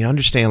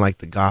 Understand, like,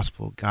 the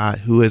gospel. God,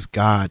 who is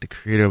God, the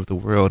creator of the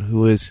world?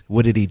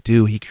 What did he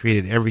do? He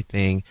created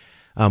everything.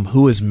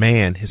 Who is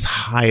man, his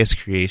highest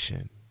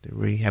creation?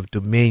 We have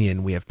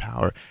dominion, we have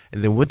power.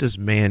 And then what does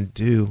man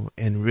do?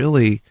 And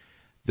really,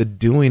 the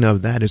doing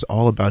of that is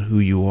all about who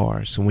you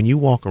are. So when you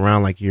walk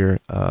around like you're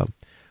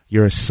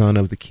a son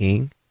of the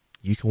king,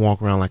 you can walk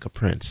around like a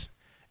prince.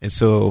 And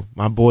so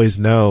my boys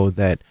know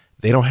that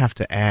they don't have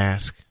to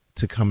ask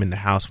to come in the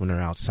house when they're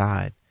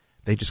outside.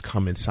 They just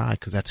come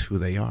inside because that's who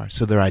they are.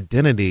 So their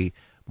identity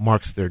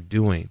marks their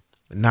doing,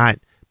 not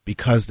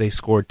because they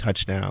scored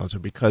touchdowns or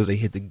because they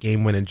hit the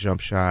game-winning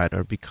jump shot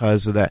or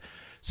because of that.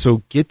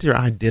 So get their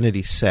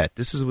identity set.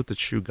 This is what the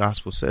true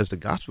gospel says. The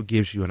gospel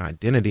gives you an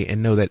identity,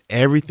 and know that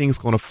everything's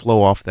going to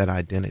flow off that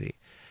identity.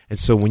 And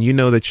so when you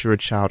know that you're a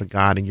child of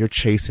God and you're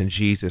chasing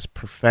Jesus,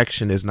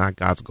 perfection is not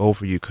God's goal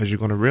for you, because you're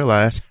going to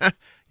realize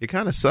you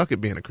kind of suck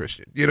at being a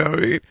Christian. You know what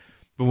I mean?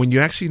 But when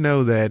you actually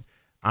know that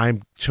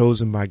I'm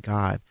chosen by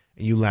God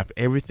and you lap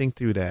everything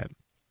through that,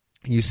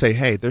 and you say,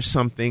 hey, there's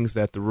some things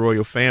that the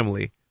royal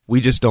family,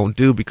 we just don't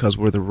do because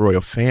we're the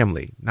royal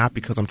family, not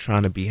because I'm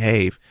trying to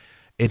behave.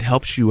 It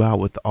helps you out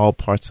with all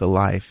parts of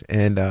life.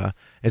 And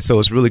so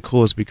it's really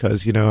cool is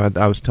because,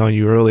 I was telling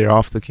you earlier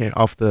off the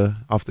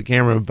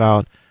camera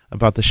about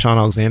the Sean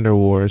Alexander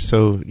Award.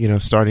 So,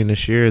 starting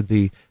this year,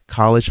 the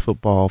college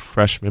football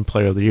freshman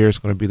player of the year is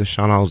going to be the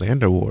Sean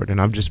Alexander Award.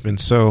 And I've just been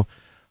so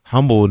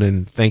humbled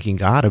and thanking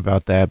God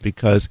about that,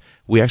 because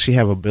we actually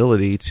have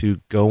ability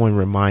to go and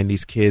remind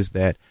these kids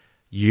that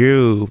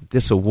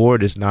this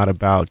award is not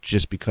about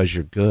just because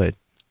you're good.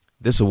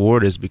 This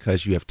award is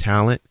because you have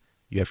talent,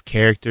 you have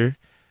character,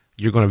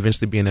 you're going to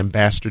eventually be an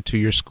ambassador to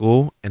your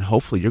school, and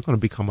hopefully you're going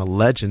to become a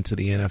legend to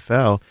the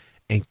NFL.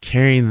 And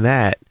carrying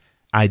that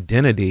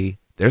identity,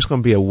 there's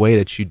going to be a way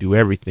that you do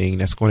everything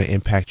that's going to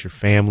impact your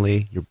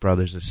family, your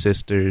brothers and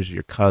sisters,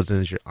 your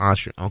cousins, your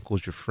aunts, your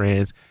uncles, your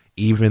friends,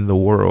 even the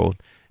world.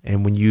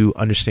 And when you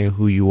understand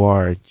who you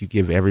are, you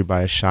give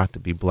everybody a shot to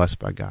be blessed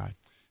by God.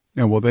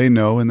 Yeah, will they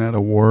know in that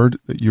award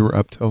that you were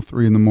up till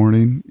 3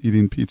 a.m.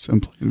 eating pizza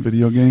and playing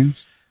video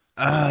games?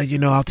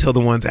 I'll tell the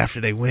ones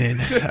after they win.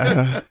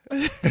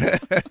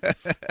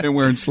 And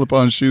wearing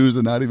slip-on shoes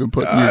and not even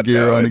putting your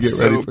gear on to get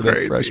ready for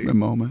that freshman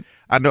moment.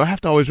 I know I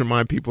have to always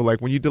remind people,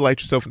 like, when you delight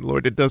yourself in the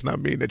Lord, it does not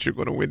mean that you're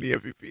going to win the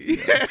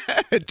MVP. Yes.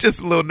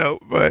 Just a little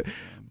note, but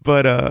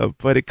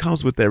it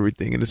comes with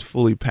everything and it's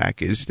fully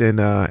packaged. And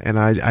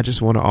I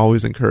just want to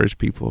always encourage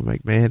people,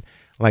 like, man,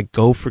 like,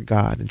 go for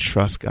God and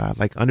trust God.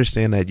 Like,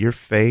 understand that your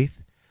faith,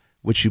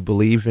 what you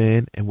believe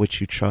in and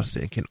what you trust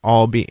in, can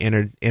all be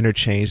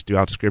interchanged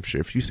throughout Scripture.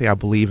 If you say I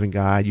believe in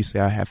God, you say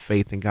I have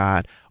faith in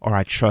God, or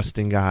I trust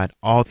in God,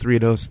 all three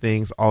of those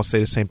things all say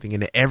the same thing.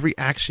 And every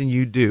action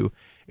you do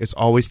is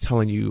always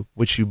telling you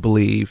what you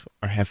believe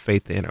or have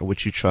faith in or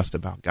what you trust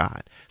about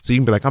God. So you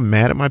can be like, I'm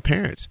mad at my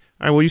parents.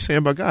 All right, what are you saying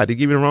about God? Did he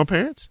give you the wrong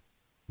parents?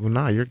 Well,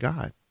 nah, you're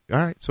God. All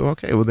right, so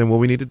okay, well then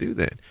what we need to do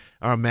then?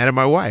 I'm mad at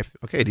my wife.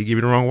 Okay, did he give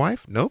you the wrong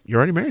wife? Nope, you're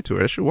already married to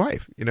her. That's your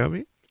wife. You know what I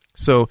mean?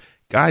 So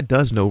God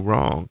does no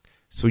wrong.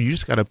 So you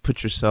just got to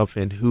put yourself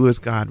in, who is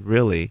God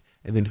really?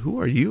 And then who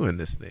are you in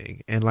this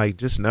thing? And like,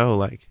 just know,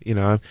 like,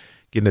 I'm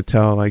getting to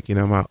tell, like,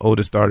 my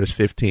oldest daughter is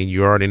 15.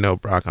 You already know,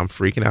 Brock, I'm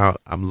freaking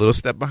out. I'm a little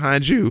step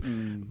behind you,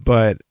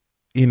 but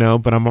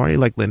I'm already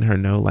like letting her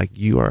know, like,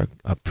 you are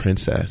a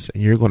princess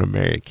and you're going to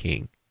marry a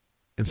king.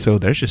 And so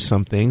there's just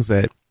some things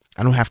that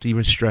I don't have to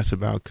even stress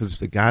about, because if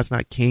the guy's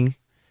not king,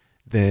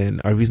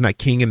 or if he's not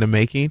king in the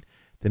making,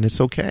 then it's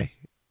okay.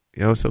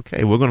 It's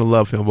okay. We're going to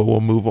love him, but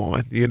we'll move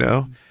on,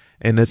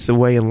 And it's the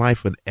way in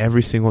life with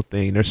every single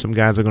thing. There's some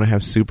guys that are going to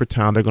have super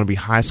talent. They're going to be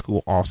high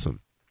school awesome,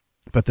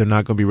 but they're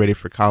not going to be ready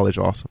for college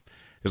awesome.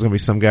 There's going to be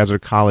some guys that are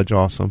college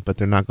awesome, but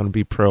they're not going to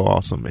be pro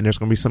awesome. And there's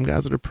going to be some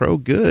guys that are pro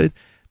good,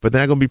 but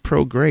they're not going to be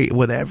pro great.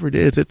 Whatever it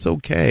is, it's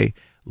okay.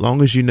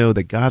 Long as you know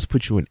that God's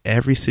put you in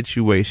every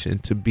situation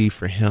to be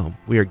for him.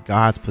 We are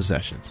God's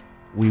possessions.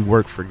 We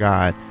work for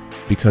God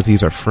because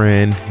he's our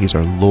friend, he's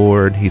our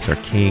Lord, he's our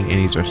King, and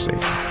he's our Savior.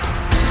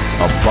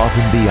 Above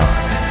and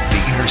Beyond,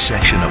 the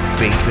intersection of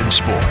faith and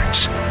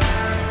sports.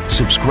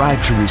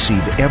 Subscribe to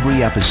receive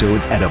every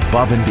episode at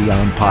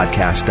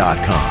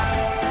aboveandbeyondpodcast.com.